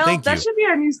me. Kyle, Thank you. that should be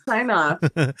our new sign off.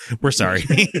 We're sorry.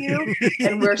 Thank you,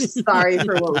 and we're sorry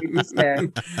for what we just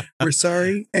did. We're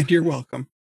sorry, and you're welcome.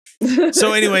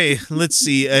 So anyway, let's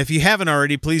see. If you haven't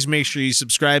already, please make sure you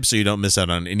subscribe so you don't miss out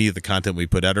on any of the content we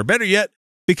put out, or better yet,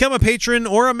 become a patron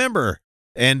or a member.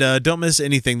 And don't miss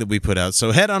anything that we put out.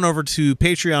 So head on over to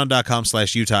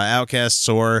patreon.com/Utah Outcasts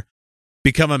or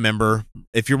become a member.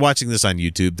 If you're watching this on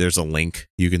YouTube, there's a link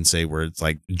you can say where it's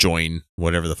like join,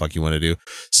 whatever the fuck you want to do.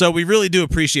 So we really do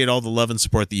appreciate all the love and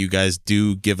support that you guys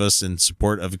do give us in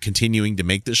support of continuing to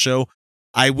make this show.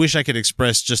 I wish I could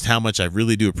express just how much I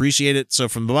really do appreciate it. So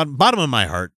from the bottom of my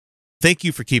heart, thank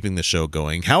you for keeping the show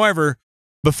going. However,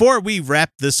 before we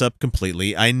wrap this up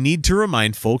completely, I need to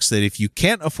remind folks that if you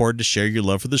can't afford to share your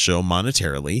love for the show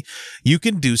monetarily, you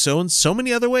can do so in so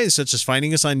many other ways, such as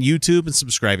finding us on YouTube and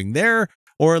subscribing there,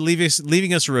 or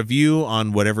leaving us a review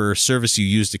on whatever service you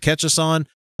use to catch us on.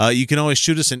 You can always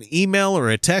shoot us an email or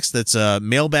a text that's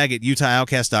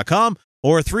mailbag@UtahOutcast.com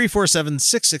or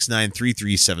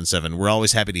 347-669-3377. We're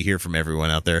always happy to hear from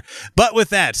everyone out there. But with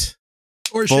that,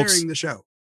 or folks, sharing the show.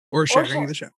 Or sharing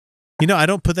the show. You know, I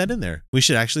don't put that in there. We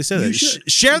should actually say that.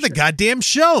 Share the goddamn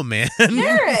show, man.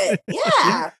 Share it.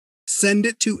 Yeah. Send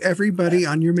it to everybody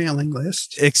on your mailing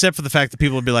list. Except for the fact that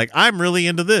people will be like, I'm really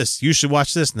into this. You should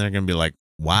watch this. And they're going to be like,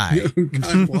 Why?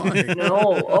 God, why?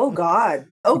 No. Oh God.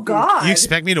 Oh God. You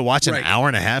expect me to watch an hour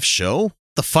and a half show? What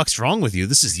the fuck's wrong with you?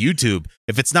 This is YouTube.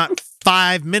 If it's not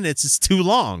 5 minutes, it's too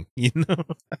long. You know.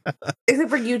 Except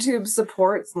for YouTube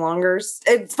supports longer.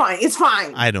 It's fine. It's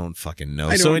fine. I don't fucking know.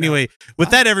 I So don't anyway, with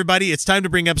that, everybody, it's time to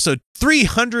bring episode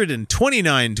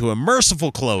 329 to a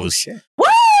merciful close.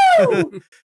 Woo!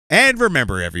 And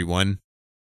remember, everyone,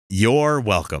 you're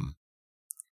welcome.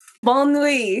 Bon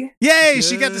nuit. Yay!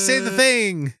 She got to say the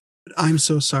thing. I'm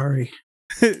so sorry.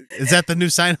 Is that the new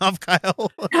sign off,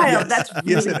 Kyle? Kyle, that's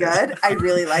really good. I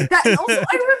really like that. And also,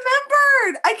 I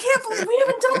remembered. I can't believe we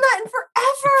haven't done that in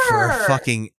forever. For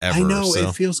fucking ever. I know, so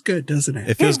it feels good, doesn't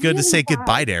it? it feels It good to really say does.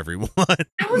 goodbye to everyone.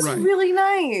 That was Right. really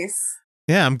nice.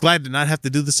 Yeah, I'm glad to not have to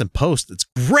do this in post. It's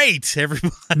great,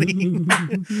 everybody.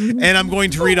 And I'm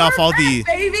going to read off all the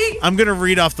Baby. I'm going to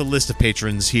read off the list of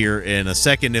patrons here in a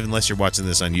second, unless you're watching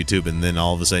this on YouTube, and then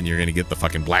all of a sudden you're going to get the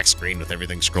fucking black screen with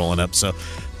everything scrolling up. So,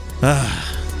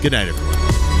 good night, everyone.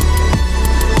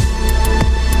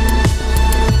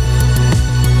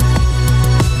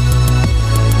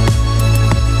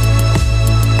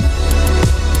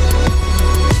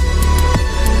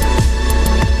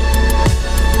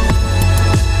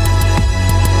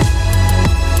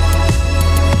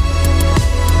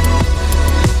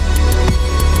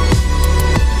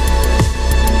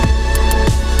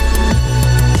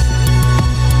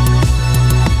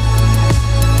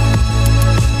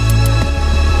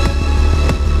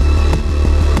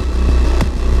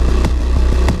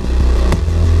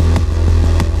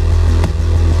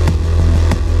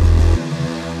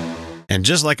 And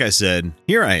just like I said,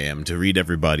 here I am to read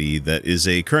everybody that is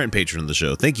a current patron of the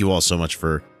show. Thank you all so much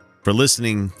for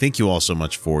listening. Thank you all so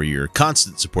much for your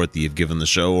constant support that you've given the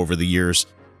show over the years.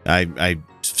 I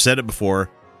said it before.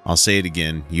 I'll say it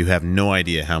again. You have no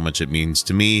idea how much it means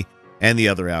to me and the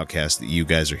other outcasts that you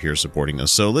guys are here supporting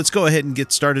us. So let's go ahead and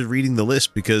get started reading the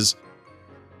list, because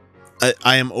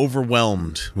I am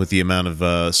overwhelmed with the amount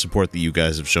of support that you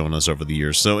guys have shown us over the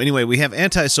years. So anyway, we have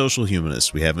Antisocial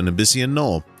Humanist. We have an Abyssian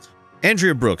Null.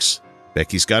 Andrea Brooks,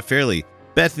 Becky Scott Fairley,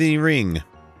 Bethany Ring,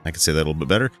 I can say that a little bit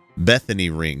better, Bethany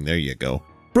Ring, there you go,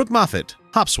 Brooke Moffat,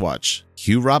 Hopswatch,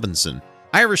 Hugh Robinson,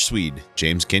 Irish Swede,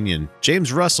 James Kenyon,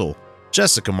 James Russell,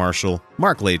 Jessica Marshall,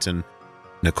 Mark Layton,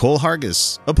 Nicole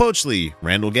Hargis, Apochley,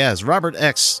 Randall Gaz, Robert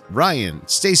X, Ryan,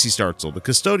 Stacy Startzel, The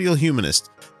Custodial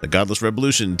Humanist, The Godless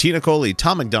Revolution, Tina Coley,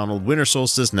 Tom McDonald, Winter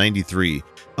Solstice 93,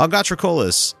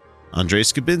 Algatracolis, Andrei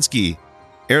Skabinski,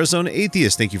 Arizona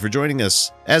Atheist, thank you for joining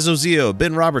us. Azozio,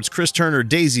 Ben Roberts, Chris Turner,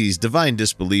 Daisies, Divine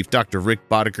Disbelief, Dr. Rick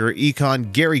Boddicker,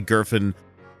 Econ, Gary Gerfin,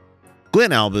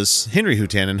 Glenn Albus, Henry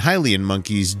Hutanen, Hylian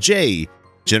Monkeys, Jay,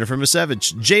 Jennifer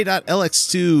Misevich,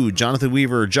 J.LX2, Jonathan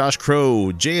Weaver, Josh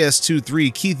Crow,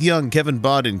 JS23, Keith Young, Kevin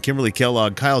Bodden, Kimberly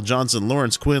Kellogg, Kyle Johnson,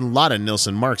 Lawrence Quinn, Lotta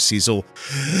Nilsson, Mark Cecil,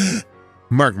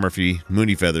 Mark Murphy,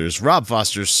 Mooney Feathers, Rob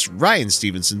Foster, Ryan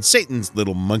Stevenson, Satan's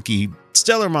Little Monkey,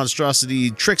 Stellar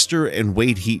Monstrosity, Trickster, and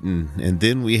Wade Heaton. And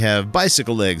then we have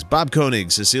Bicycle Legs, Bob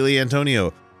Koenig, Cecilia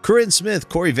Antonio, Corinne Smith,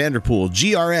 Corey Vanderpool,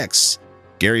 GRX,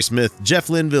 Gary Smith, Jeff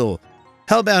Linville,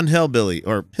 Hellbound Hellbilly,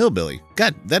 or Hillbilly.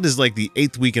 God, that is like the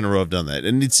 8th week in a row I've done that.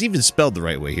 And it's even spelled the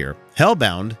right way here.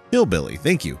 Hellbound Hillbilly.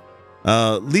 Thank you.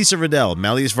 Lisa Riddell,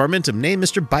 Malleus Varmentum, Name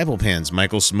Mr. Bible Pans,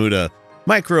 Michael Smuda,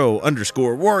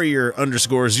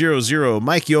 Micro_Warrior_00,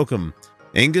 Mike Yoakum,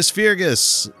 Angus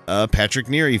Fergus, Patrick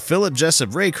Neary, Philip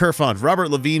Jessup, Ray Kerfont, Robert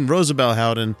Levine, Rosabelle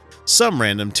Howden, Some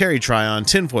Random, Terry Tryon,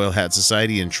 Tinfoil Hat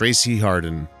Society, and Tracy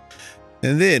Harden.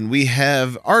 And then we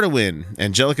have Artawin,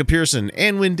 Angelica Pearson,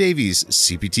 Anwin Davies,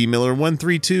 CPT Miller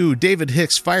 132, David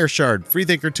Hicks, Fireshard,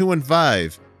 Freethinker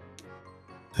 215.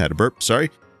 Had a burp, sorry.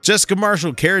 Jessica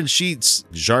Marshall, Karen Sheets,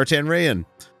 Jartan Rayan,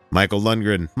 Michael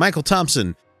Lundgren, Michael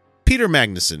Thompson, Peter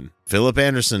Magnuson, Philip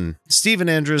Anderson, Stephen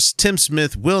Andrus, Tim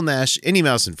Smith, Will Nash, Any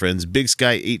Mouse and Friends, Big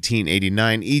Sky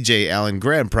 1889, EJ Allen,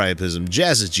 Grand Priapism,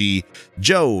 Jazza G,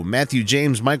 Joe, Matthew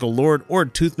James, Michael Lord,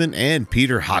 Ord Toothman, and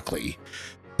Peter Hockley.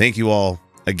 Thank you all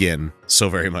again so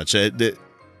very much.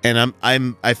 And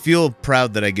I feel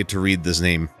proud that I get to read this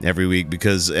name every week,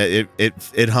 because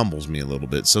it humbles me a little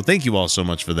bit. So thank you all so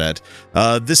much for that.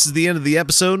 This is the end of the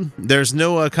episode. There's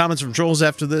no comments from trolls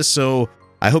after this, so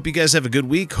I hope you guys have a good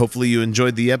week. Hopefully you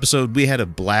enjoyed the episode. We had a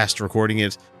blast recording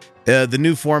it. The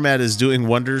new format is doing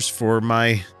wonders for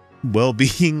my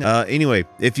well-being. Anyway,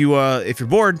 if you're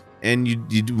bored and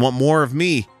you want more of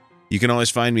me, you can always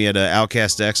find me at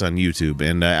Outcast X on YouTube.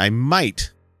 And I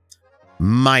might,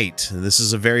 this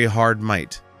is a very hard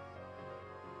might,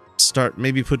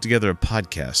 maybe put together a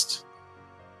podcast.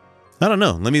 I don't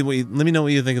know. Let me know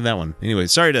what you think of that one. Anyway,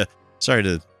 sorry to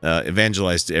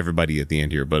evangelize to everybody at the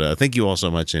end here, but thank you all so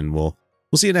much, and we'll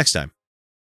see you next time.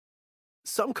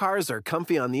 Some cars are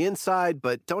comfy on the inside,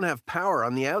 but don't have power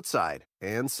on the outside.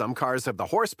 And some cars have the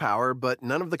horsepower, but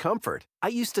none of the comfort. I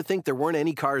used to think there weren't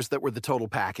any cars that were the total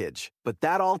package. But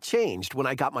that all changed when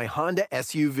I got my Honda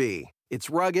SUV.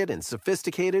 It's rugged and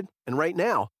sophisticated, and right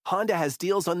now, Honda has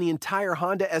deals on the entire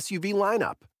Honda SUV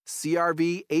lineup.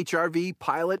 CR-V, HR-V,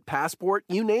 Pilot, Passport,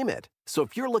 you name it. So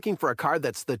if you're looking for a car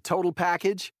that's the total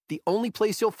package, the only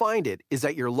place you'll find it is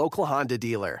at your local Honda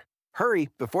dealer. Hurry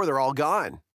before they're all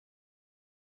gone.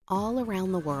 All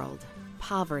around the world,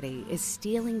 poverty is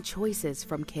stealing choices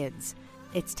from kids.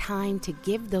 It's time to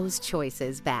give those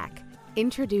choices back.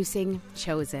 Introducing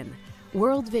Chosen,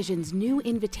 World Vision's new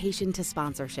invitation to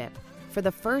sponsorship. For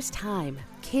the first time,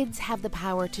 kids have the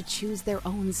power to choose their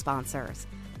own sponsors.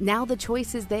 Now the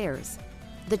choice is theirs.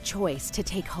 The choice to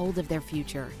take hold of their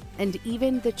future, and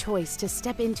even the choice to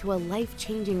step into a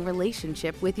life-changing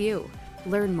relationship with you.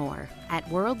 Learn more at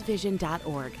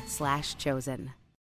worldvision.org/chosen.